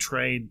you who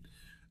trade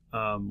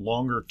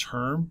longer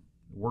term,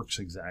 it works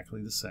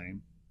exactly the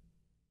same.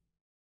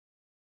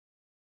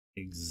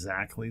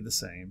 Exactly the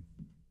same.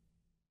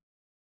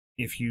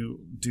 If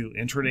you do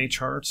intraday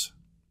charts,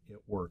 it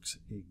works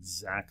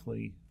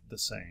exactly the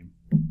same.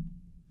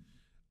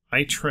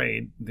 I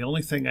trade, the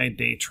only thing I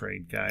day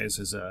trade, guys,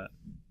 is a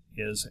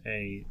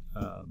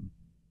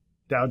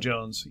Dow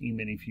Jones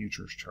E-mini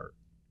futures chart.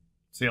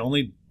 It's the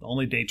only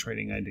day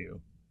trading I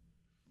do.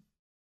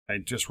 I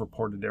just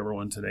reported to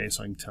everyone today,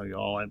 so I can tell you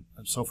all.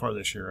 So far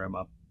this year, I'm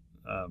up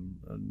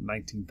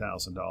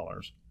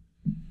 $19,000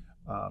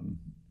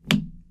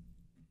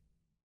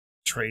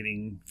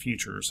 trading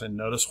futures. And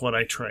notice what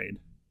I trade.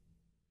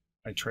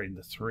 I trade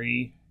the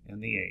 3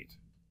 and the 8.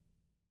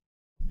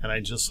 And I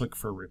just look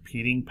for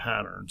repeating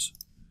patterns.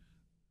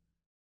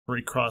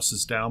 3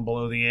 crosses down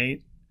below the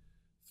 8.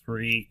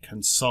 3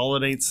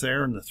 consolidates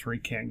there, and the 3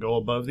 can't go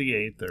above the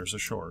 8. There's a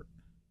short.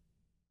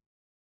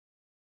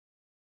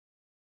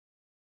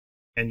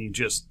 And you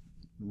just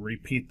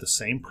repeat the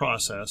same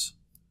process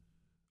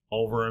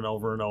over and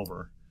over and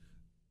over.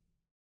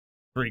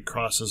 3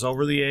 crosses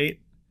over the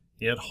 8.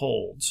 It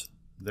holds.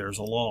 There's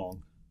a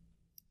long.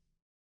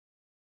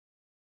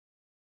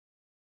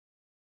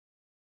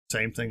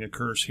 Same thing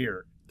occurs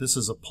here. This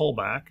is a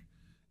pullback.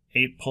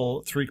 3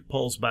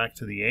 pulls back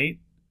to the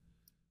 8.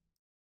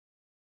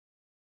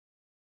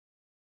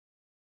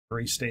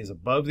 3 stays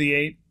above the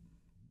 8.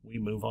 We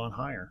move on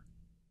higher.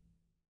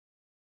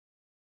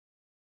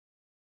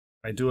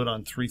 I do it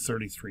on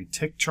 333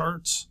 tick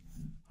charts.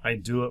 I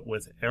do it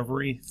with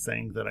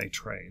everything that I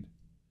trade.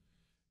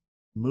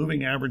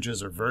 Moving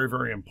averages are very,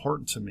 very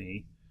important to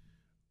me,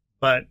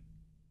 but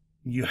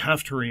you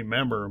have to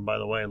remember, and by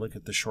the way, look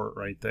at the short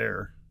right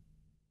there.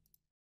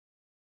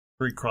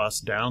 3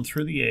 crossed down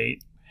through the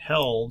 8,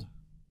 held.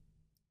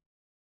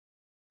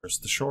 There's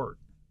the short.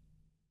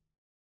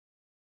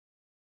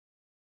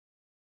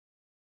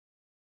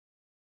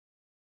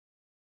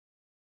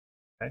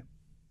 Okay.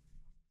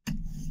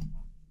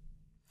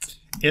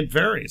 It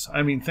varies.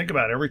 I mean, think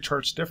about it. Every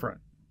chart's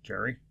different,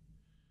 Jerry.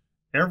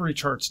 Every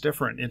chart's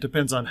different. It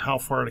depends on how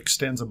far it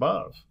extends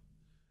above.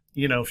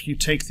 You know, if you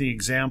take the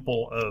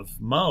example of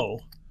Mo,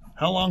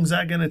 how long is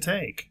that going to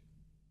take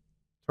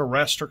to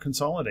rest or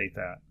consolidate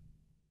that?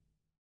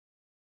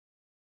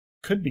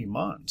 Could be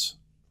months.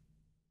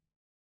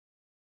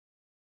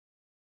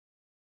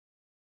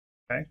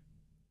 Okay.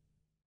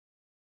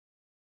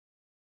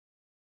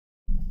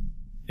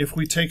 If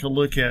we take a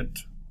look at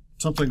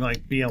something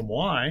like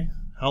BMY,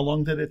 how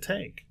long did it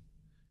take?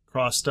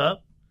 Crossed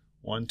up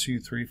 1, 2,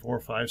 3, 4,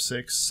 5,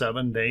 6,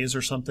 7 days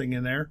or something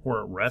in there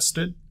where it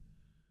rested.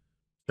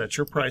 Set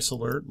your price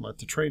alert and let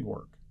the trade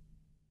work.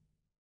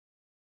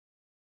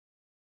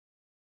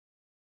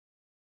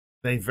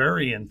 They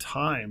vary in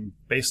time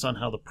based on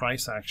how the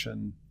price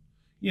action,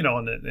 you know,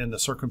 and the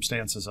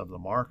circumstances of the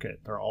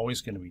market. They're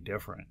always going to be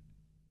different.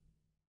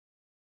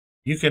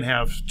 You can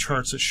have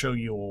charts that show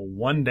you a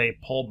 1-day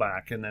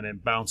pullback and then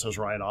it bounces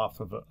right off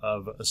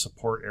of a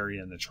support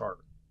area in the chart.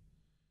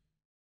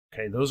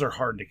 Okay, those are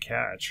hard to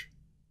catch.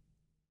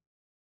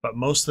 But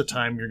most of the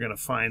time you're going to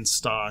find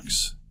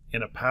stocks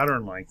in a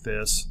pattern like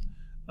this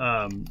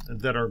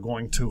that are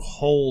going to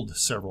hold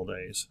several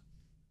days.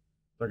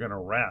 They're going to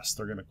rest.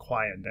 They're going to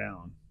quiet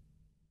down.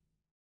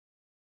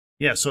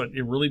 Yeah, so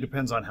it really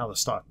depends on how the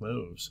stock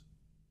moves,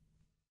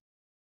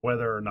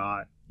 whether or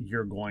not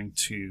you're going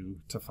to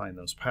find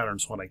those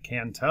patterns. What I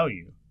can tell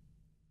you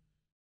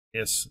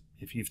is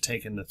if you've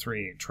taken the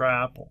 3-8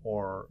 trap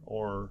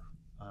or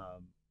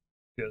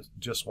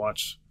just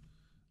watch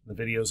the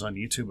videos on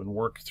YouTube and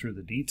work through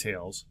the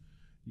details,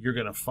 you're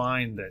going to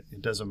find that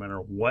it doesn't matter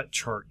what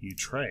chart you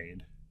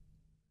trade,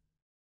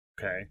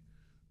 okay,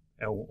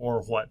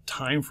 or what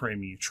time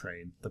frame you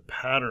trade, the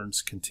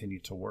patterns continue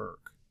to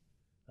work.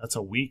 That's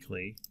a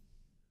weekly,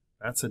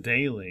 that's a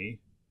daily,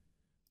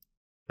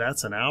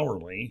 that's an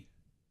hourly,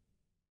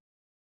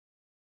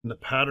 and the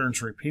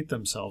patterns repeat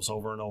themselves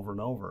over and over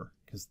and over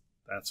because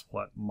that's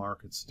what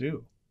markets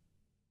do.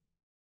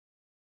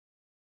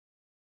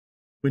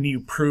 When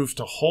you prove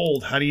to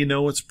hold, how do you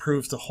know it's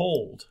proved to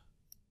hold?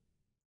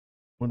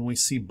 When we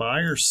see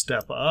buyers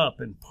step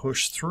up and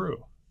push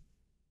through.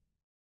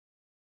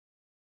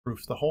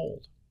 Proof to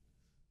hold.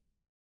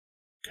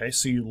 Okay,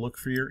 so you look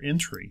for your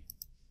entry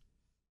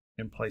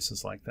in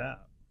places like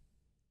that.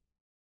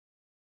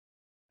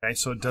 Okay,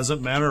 so it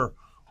doesn't matter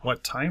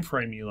what time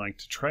frame you like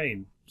to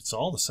trade, it's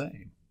all the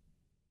same.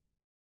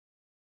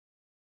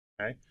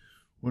 Okay,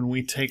 when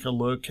we take a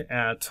look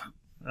at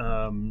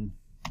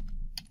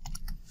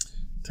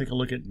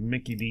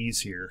Mickey D's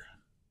here,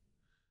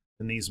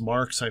 and these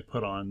marks I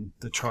put on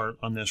the chart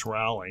on this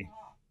rally.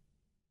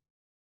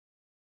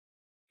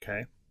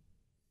 Okay,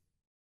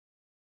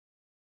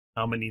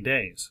 how many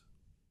days?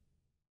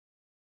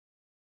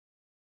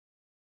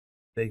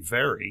 They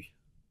vary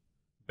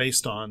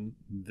based on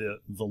the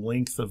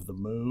length of the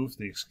move,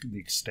 the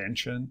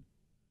extension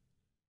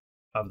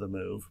of the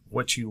move.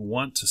 What you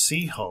want to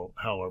see,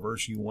 however,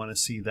 is you want to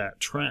see that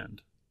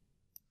trend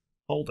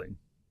holding.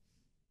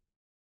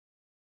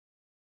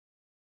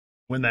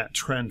 When that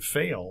trend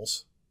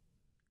fails,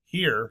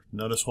 here,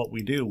 notice what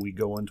we do. We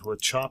go into a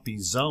choppy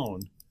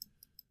zone.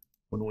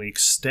 When we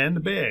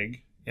extend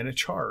big in a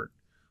chart,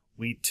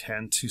 we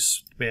tend to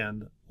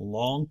spend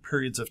long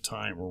periods of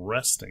time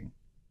resting,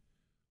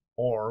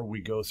 or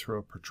we go through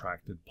a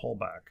protracted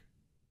pullback.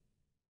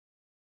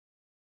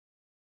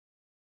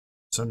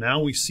 So now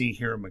we see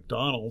here at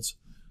McDonald's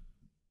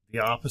the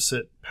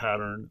opposite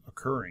pattern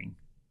occurring.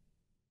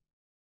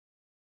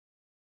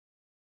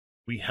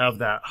 We have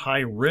that high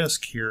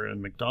risk here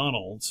in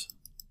McDonald's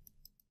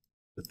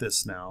that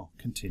this now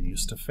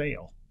continues to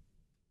fail.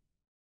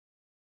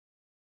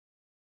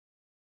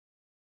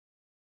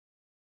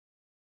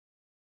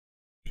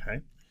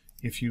 Okay,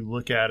 if you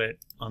look at it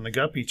on the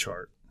Guppy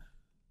chart,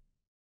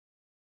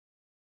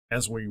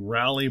 as we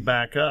rally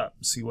back up,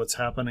 see what's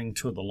happening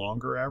to the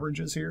longer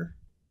averages here?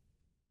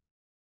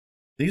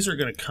 These are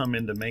going to come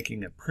into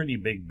making a pretty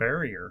big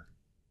barrier.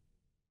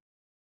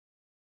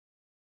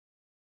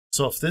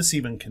 So if this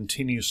even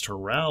continues to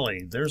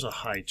rally, there's a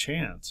high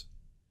chance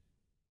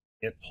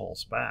it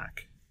pulls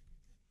back.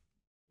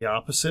 The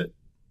opposite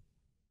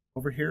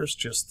over here is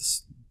just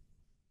this,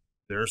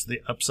 there's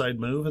the upside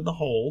move and the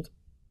hold.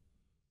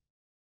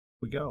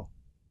 We go.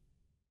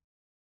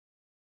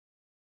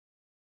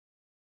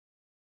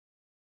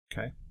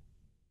 Okay.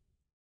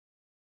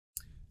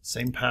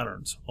 Same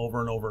patterns over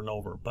and over and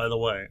over. By the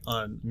way,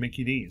 on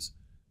Mickey D's,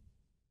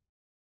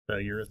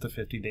 failure at the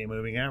 50-day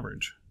moving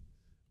average.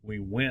 we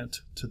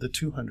went to the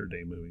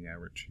 200-day moving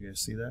average. You guys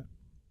see that?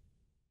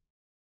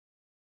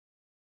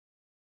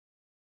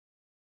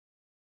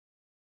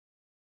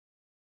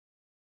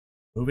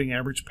 Moving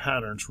average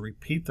patterns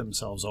repeat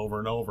themselves over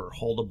and over.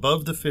 Hold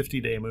above the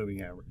 50-day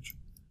moving average.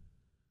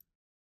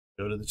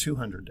 Go to the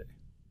 200-day.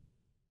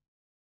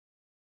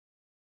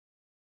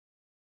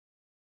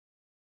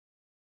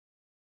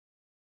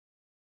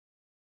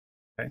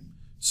 Okay?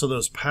 So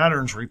those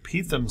patterns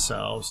repeat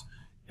themselves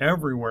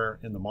everywhere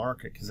in the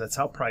market because that's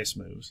how price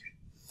moves.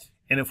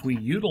 And if we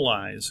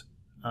utilize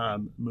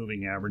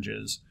moving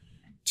averages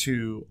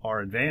to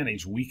our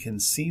advantage, we can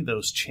see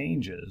those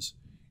changes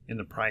in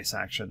the price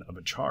action of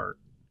a chart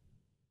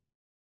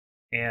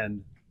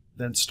and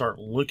then start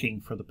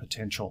looking for the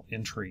potential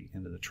entry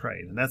into the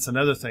trade. And that's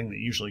another thing that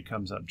usually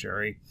comes up,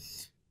 Jerry.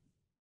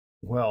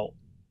 Well,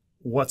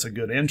 what's a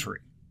good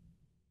entry?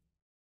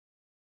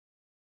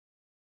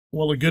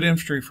 Well, a good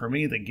entry for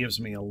me that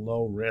gives me a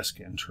low risk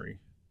entry.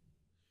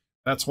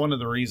 That's one of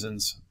the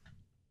reasons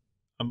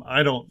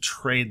I don't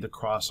trade the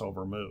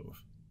crossover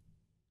move.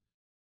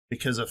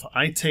 Because if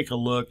I take a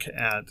look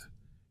at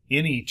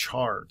any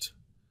chart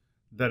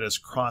that is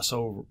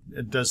crossover,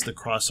 it does the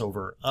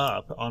crossover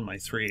up on my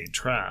 3/8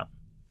 trap,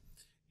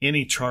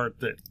 any chart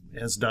that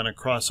has done a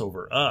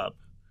crossover up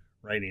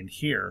right in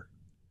here,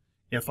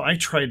 if I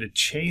try to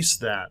chase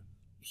that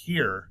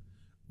here,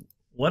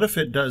 what if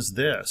it does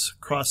this,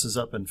 crosses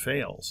up and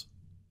fails?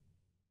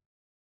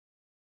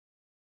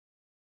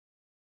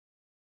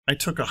 I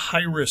took a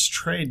high-risk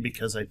trade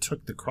because I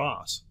took the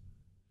cross.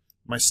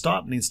 My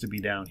stop needs to be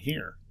down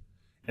here.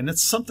 And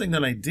it's something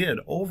that I did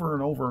over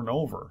and over and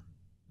over.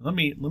 Let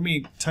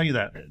me tell you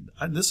that.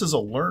 This is a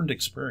learned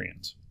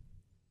experience.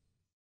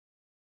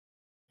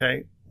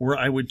 Okay, where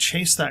I would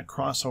chase that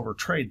crossover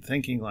trade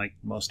thinking like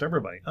most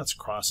everybody, that's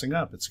crossing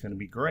up, it's going to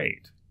be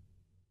great.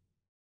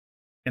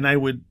 And I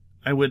would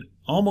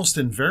almost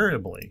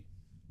invariably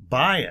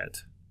buy it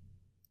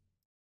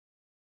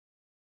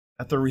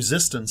at the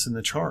resistance in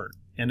the chart,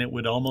 and it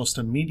would almost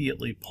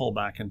immediately pull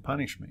back and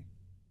punish me.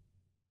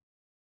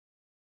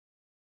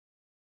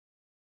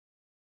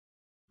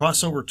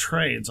 Crossover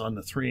trades on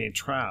the 3/8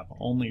 trap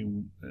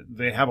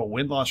they have a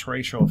win-loss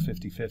ratio of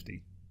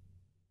 50-50.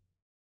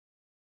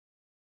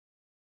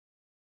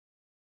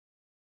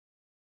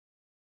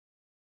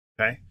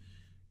 Okay?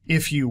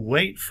 If you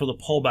wait for the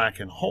pullback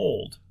and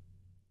hold,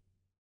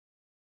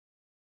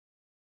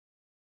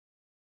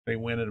 they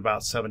win at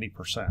about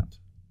 70%.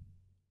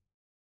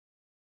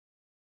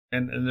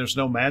 And there's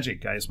no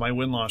magic, guys. My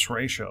win-loss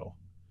ratio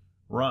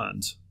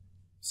runs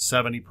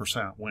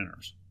 70%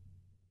 winners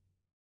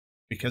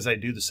because I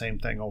do the same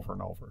thing over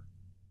and over.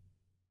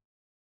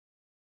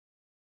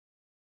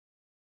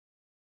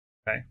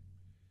 Okay?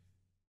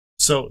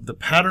 So the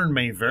pattern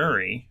may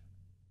vary,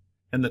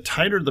 and the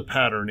tighter the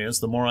pattern is,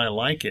 the more I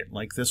like it,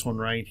 like this one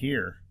right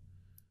here.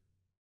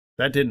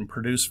 That didn't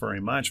produce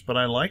very much, but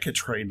I like a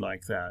trade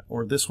like that.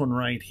 Or this one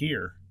right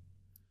here.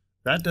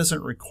 That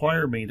doesn't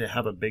require me to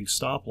have a big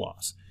stop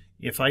loss.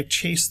 If I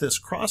chase this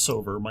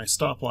crossover, my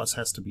stop loss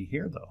has to be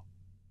here, though.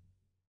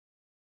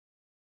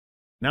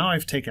 Now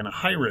I've taken a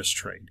high-risk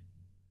trade.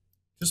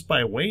 Just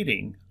by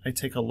waiting, I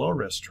take a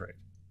low-risk trade.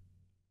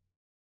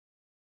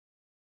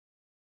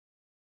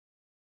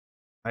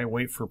 I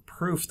wait for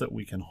proof that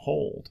we can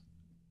hold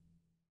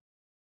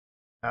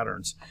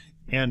patterns.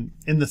 And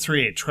in the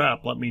 3/8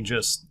 trap, let me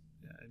just,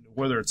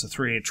 whether it's a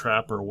 3/8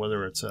 trap or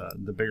whether it's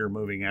the bigger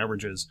moving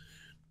averages,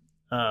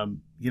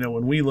 when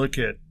we look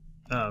at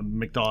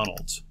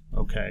McDonald's,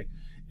 okay,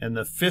 and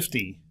the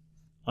 50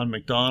 on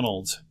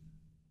McDonald's,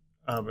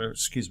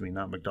 excuse me,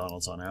 not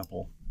McDonald's, on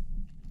Apple.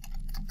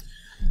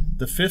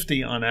 The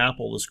 50 on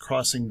Apple is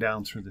crossing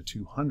down through the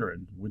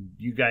 200. Would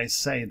you guys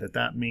say that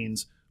that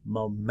means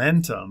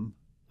momentum,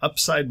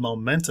 upside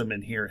momentum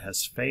in here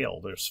has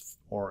failed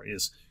or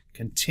is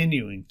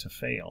continuing to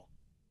fail?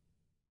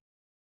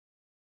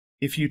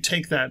 If you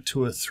take that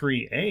to a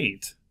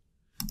 3/8,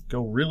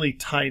 go really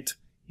tight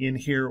in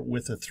here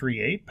with a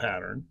 3/8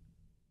 pattern,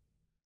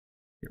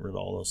 get rid of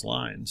all those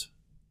lines.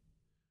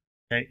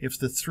 Okay, if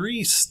the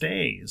 3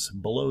 stays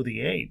below the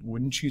 8,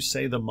 wouldn't you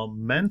say the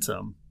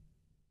momentum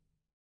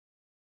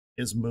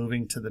is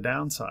moving to the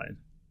downside?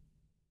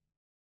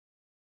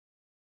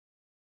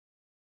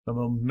 The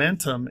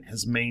momentum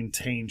has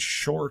maintained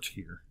short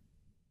here.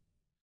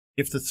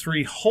 If the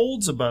 3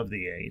 holds above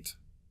the 8,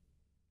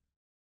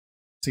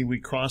 see, we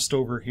crossed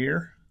over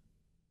here,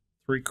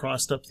 3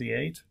 crossed up the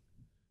 8,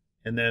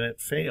 and then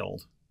it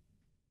failed.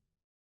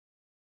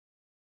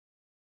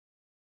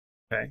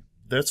 Okay,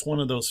 that's one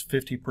of those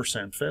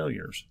 50%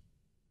 failures.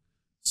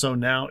 So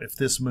now if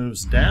this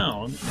moves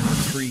down and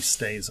the 3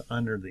 stays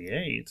under the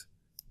 8,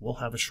 we'll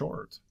have a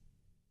short.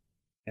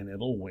 And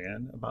it'll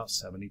win about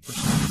 70%.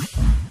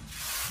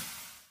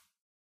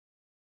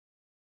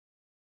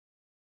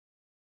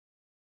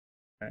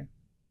 Okay.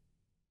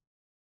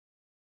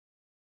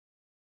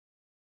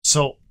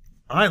 So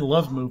I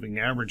love moving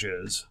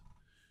averages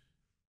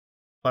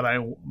But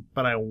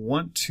I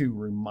want to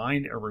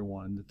remind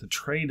everyone that the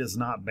trade is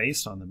not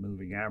based on the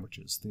moving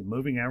averages. The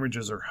moving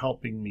averages are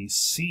helping me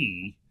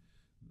see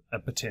a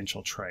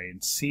potential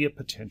trade, see a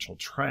potential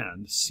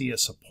trend, see a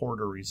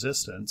support or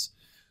resistance,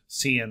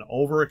 see an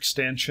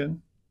overextension,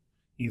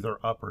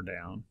 either up or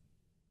down,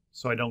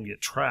 so I don't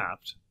get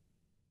trapped.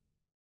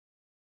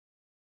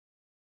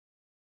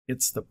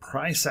 It's the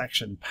price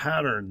action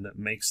pattern that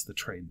makes the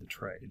trade the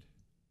trade.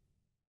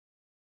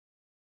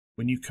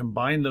 When you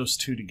combine those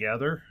two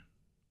together,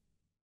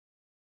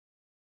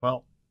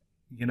 well,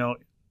 you know,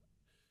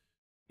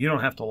 you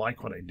don't have to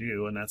like what I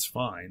do, and that's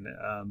fine.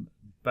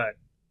 But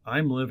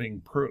I'm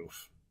living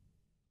proof,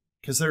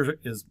 because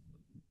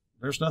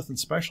there's nothing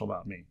special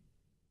about me.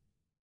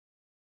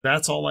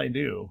 That's all I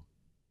do,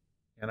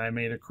 and I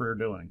made a career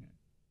doing it.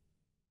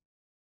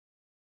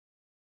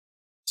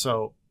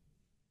 So,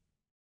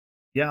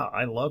 yeah,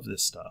 I love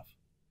this stuff.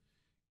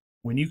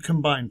 When you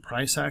combine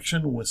price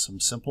action with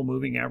some simple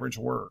moving average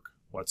work,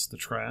 what's the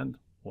trend?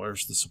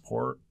 Where's the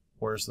support?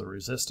 Where's the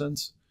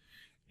resistance?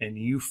 And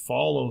you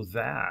follow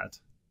that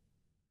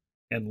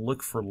and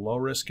look for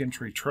low-risk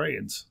entry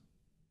trades,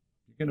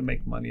 you're going to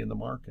make money in the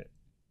market.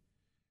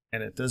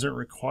 And it doesn't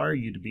require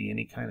you to be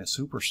any kind of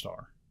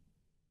superstar.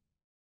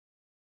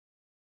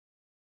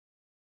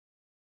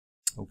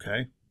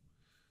 Okay.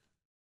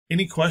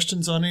 Any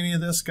questions on any of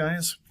this,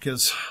 guys?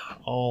 Because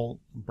I'll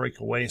break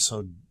away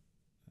so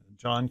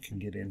John can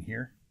get in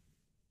here.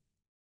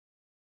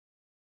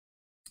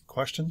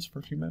 Questions for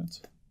a few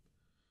minutes?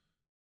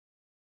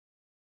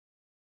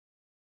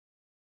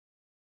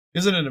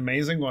 Isn't it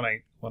amazing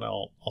when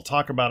I'll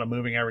talk about a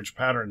moving average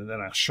pattern and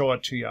then I'll show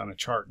it to you on a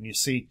chart and you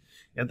see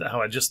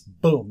how it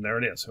just, boom, there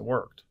it is, it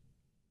worked.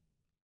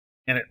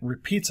 And it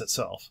repeats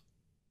itself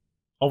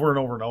over and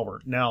over and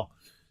over. Now,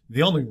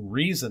 the only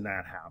reason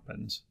that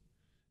happens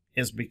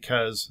is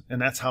because, and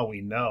that's how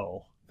we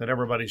know that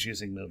everybody's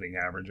using moving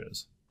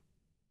averages.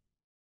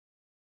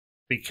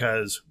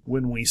 Because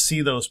when we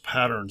see those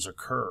patterns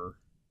occur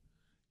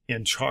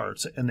in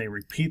charts and they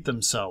repeat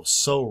themselves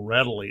so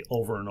readily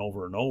over and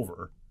over and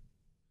over,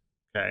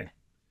 okay,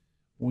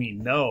 we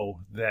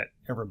know that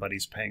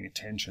everybody's paying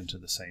attention to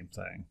the same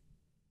thing.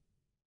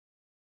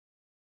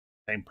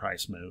 Same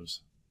price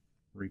moves,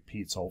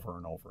 repeats over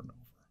and over and over.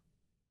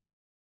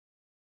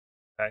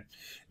 Okay,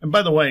 and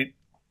by the way,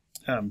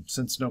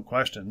 since no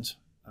questions,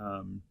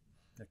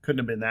 it couldn't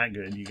have been that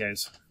good. You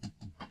guys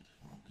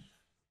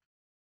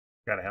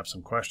got to have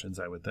some questions,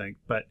 I would think.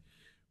 But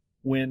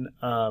when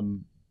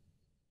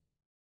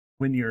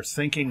you're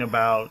thinking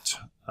about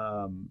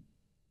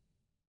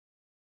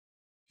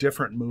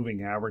different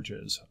moving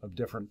averages of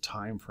different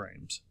time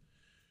frames,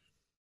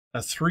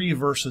 a 3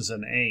 versus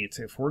an 8,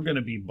 if we're going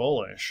to be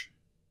bullish,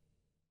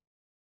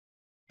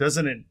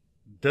 doesn't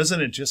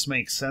it just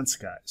make sense,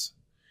 guys?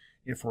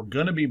 If we're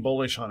going to be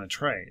bullish on a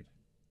trade,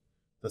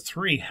 the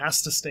 3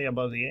 has to stay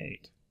above the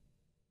 8.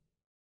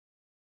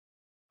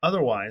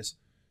 Otherwise,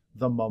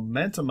 the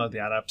momentum of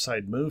that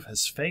upside move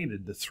has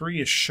faded. The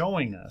 3 is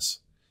showing us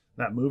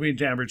that moving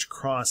average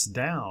cross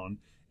down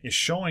is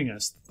showing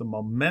us that the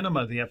momentum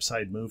of the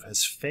upside move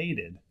has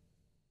faded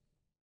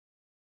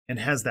and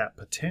has that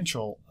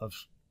potential of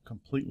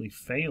completely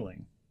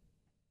failing.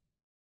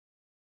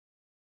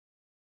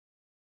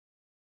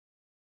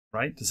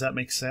 Right? Does that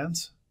make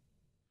sense?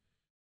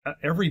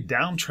 Every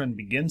downtrend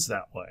begins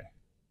that way.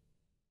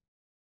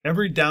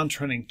 Every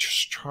downtrending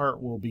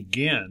chart will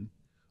begin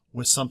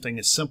with something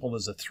as simple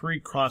as a 3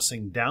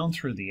 crossing down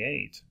through the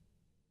 8.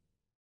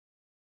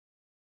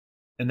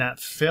 And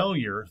that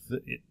failure,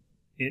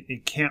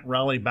 it can't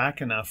rally back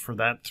enough for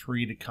that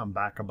 3 to come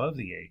back above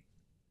the 8.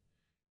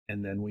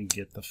 And then we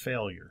get the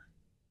failure.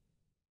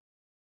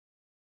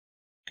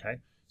 Okay?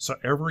 So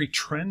every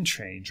trend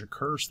change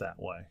occurs that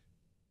way.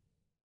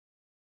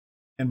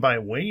 And by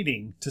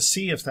waiting to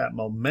see if that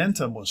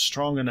momentum was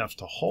strong enough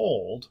to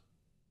hold,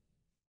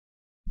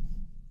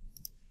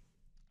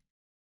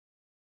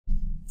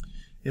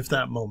 if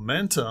that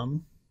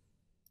momentum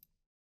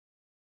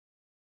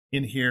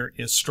in here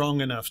is strong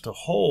enough to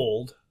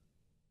hold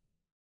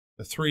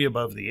the 3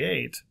 above the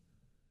 8,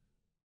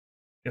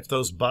 if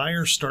those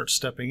buyers start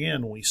stepping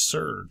in, we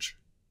surge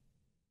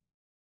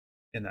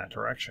in that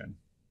direction.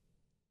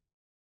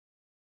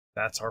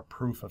 That's our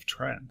proof of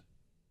trend.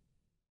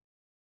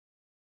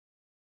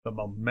 The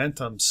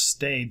momentum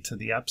stayed to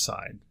the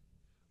upside.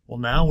 Well,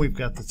 now we've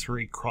got the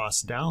 3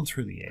 cross down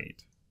through the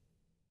 8.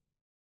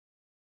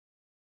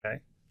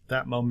 Okay?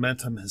 That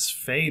momentum has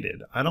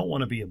faded. I don't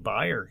want to be a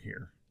buyer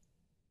here.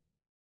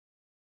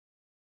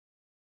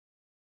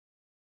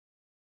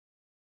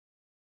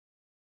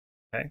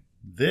 Okay?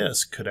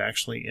 This could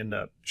actually end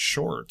up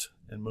short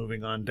and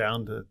moving on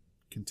down to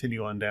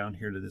continue on down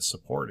here to this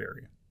support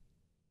area.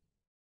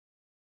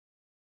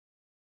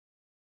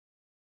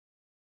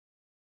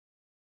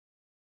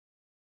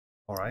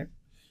 All right.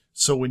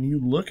 So when you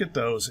look at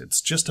those,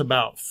 it's just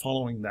about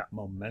following that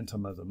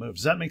momentum of the move.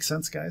 Does that make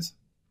sense, guys?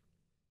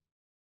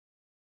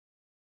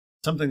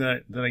 Something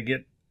that I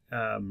get,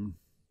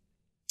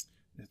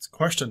 it's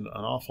questioned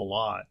an awful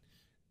lot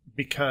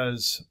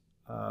because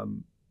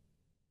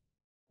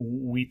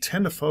we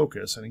tend to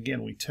focus, and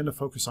again, we tend to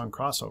focus on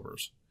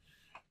crossovers.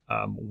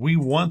 We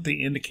want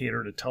the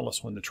indicator to tell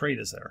us when the trade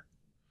is there,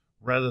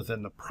 rather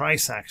than the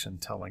price action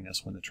telling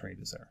us when the trade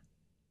is there.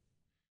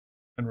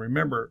 And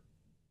remember,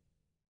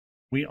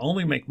 we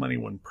only make money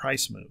when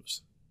price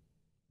moves.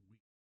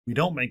 We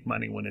don't make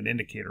money when an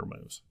indicator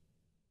moves.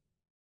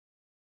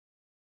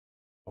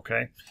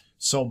 Okay?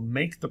 So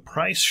make the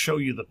price show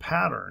you the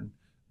pattern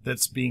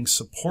that's being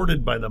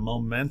supported by the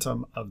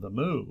momentum of the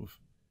move,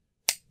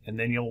 and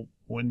then you'll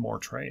win more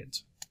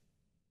trades.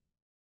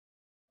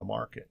 The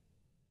market.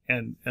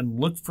 And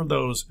look for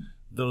those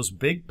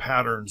big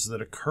patterns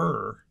that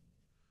occur,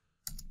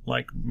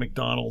 like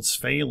McDonald's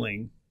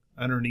failing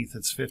underneath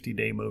its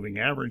 50-day moving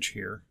average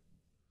here.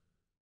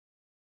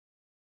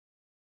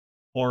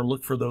 Or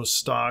look for those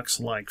stocks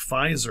like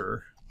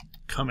Pfizer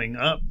coming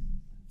up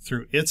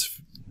through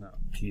its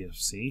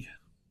PFC.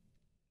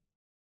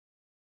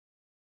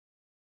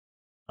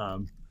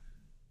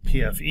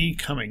 PFE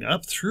coming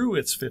up through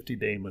its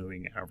 50-day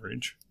moving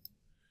average,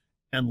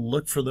 and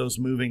look for those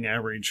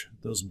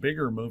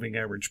bigger moving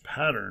average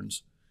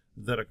patterns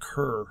that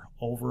occur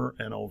over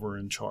and over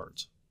in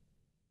charts.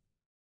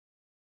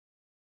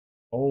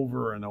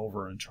 Over and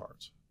over in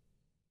charts.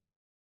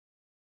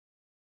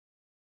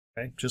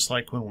 Okay, just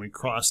like when we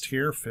crossed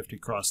here, 50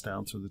 crossed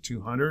down through the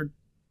 200.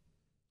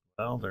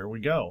 Well, there we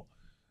go.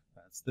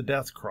 That's the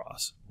death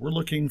cross. We're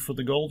looking for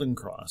the golden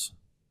cross.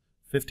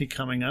 50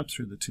 coming up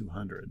through the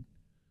 200.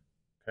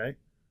 Okay?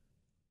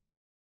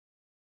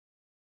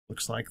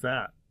 Looks like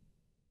that.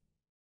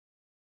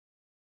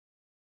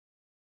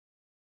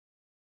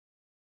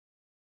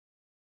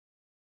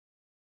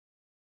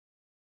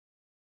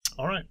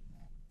 All right.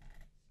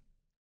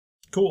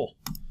 Cool.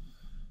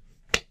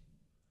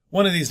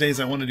 One of these days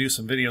I want to do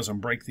some videos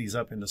and break these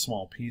up into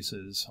small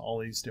pieces, all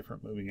these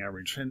different moving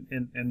average.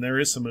 And there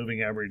is some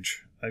moving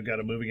average. I've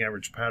got a moving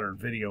average pattern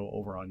video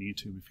over on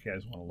YouTube if you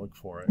guys want to look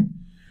for it.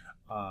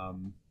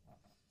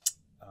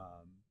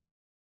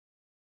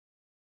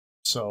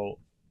 So,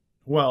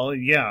 well,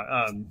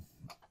 yeah,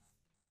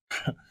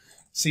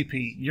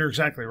 CP, you're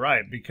exactly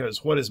right,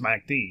 because what is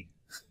MACD?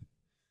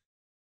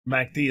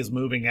 MACD is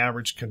moving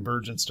average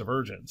convergence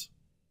divergence.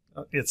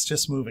 It's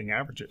just moving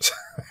averages.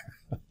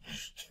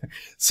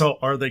 So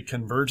are they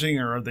converging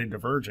or are they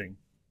diverging?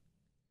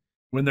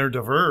 When they're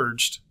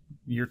diverged,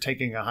 you're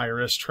taking a high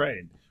risk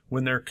trade.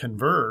 When they're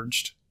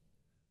converged,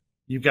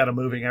 you've got a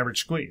moving average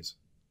squeeze,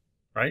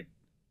 right?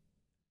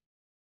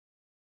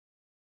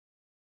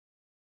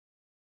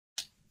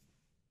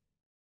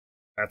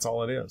 That's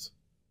all it is.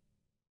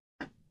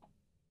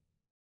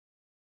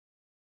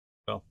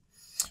 So,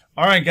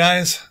 all right,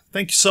 guys.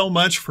 Thank you so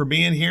much for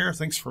being here.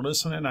 Thanks for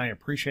listening. I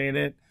appreciate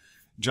it.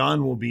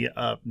 John will be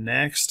up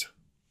next.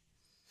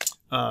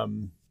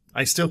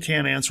 I still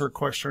can't answer a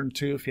question or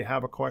two if you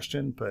have a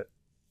question, but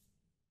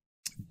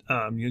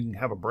you can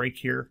have a break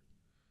here.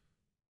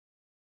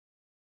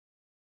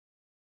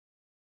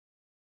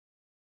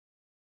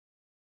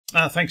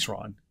 Thanks,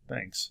 Ron.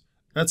 Thanks.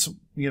 That's,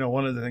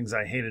 one of the things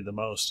I hated the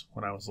most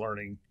when I was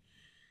learning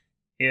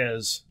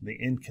is the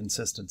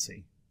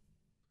inconsistency.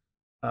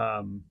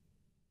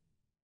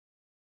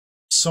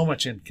 So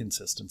much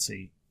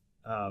inconsistency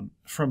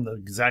from the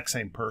exact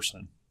same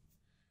person.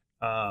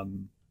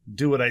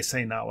 Do what I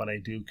say, not what I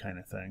do kind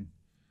of thing.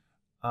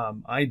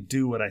 I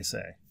do what I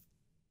say.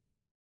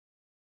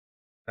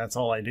 That's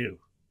all I do.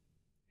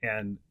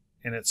 And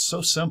it's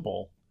so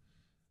simple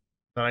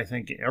that I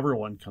think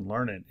everyone can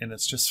learn it. And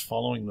it's just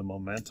following the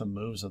momentum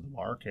moves of the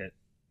market,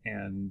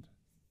 and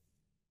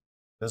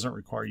doesn't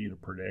require you to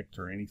predict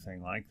or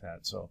anything like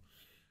that. So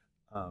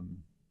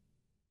I'm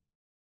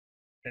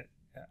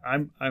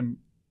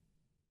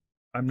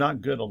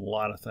not good at a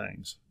lot of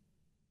things,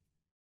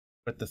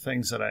 but the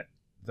things that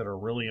are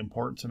really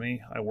important to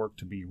me, I work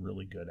to be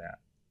really good at.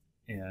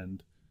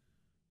 And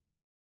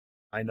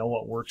I know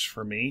what works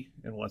for me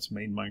and what's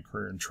made my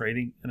career in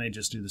trading, and I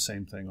just do the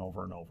same thing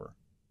over and over.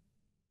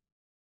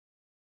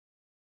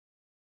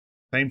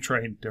 Same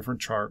trade, different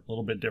chart, a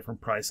little bit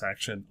different price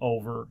action,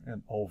 over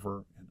and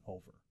over and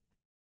over.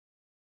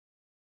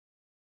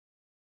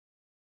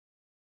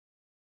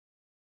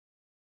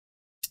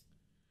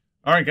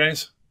 All right,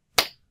 guys.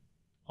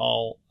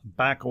 I'll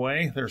back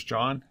away. There's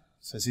John.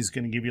 Says he's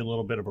going to give you a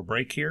little bit of a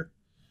break here.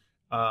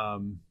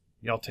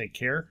 Y'all take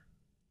care.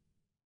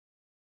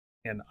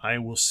 And I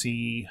will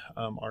see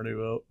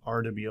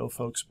RWO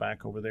folks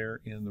back over there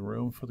in the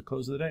room for the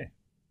close of the day.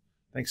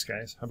 Thanks,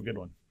 guys. Have a good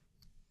one.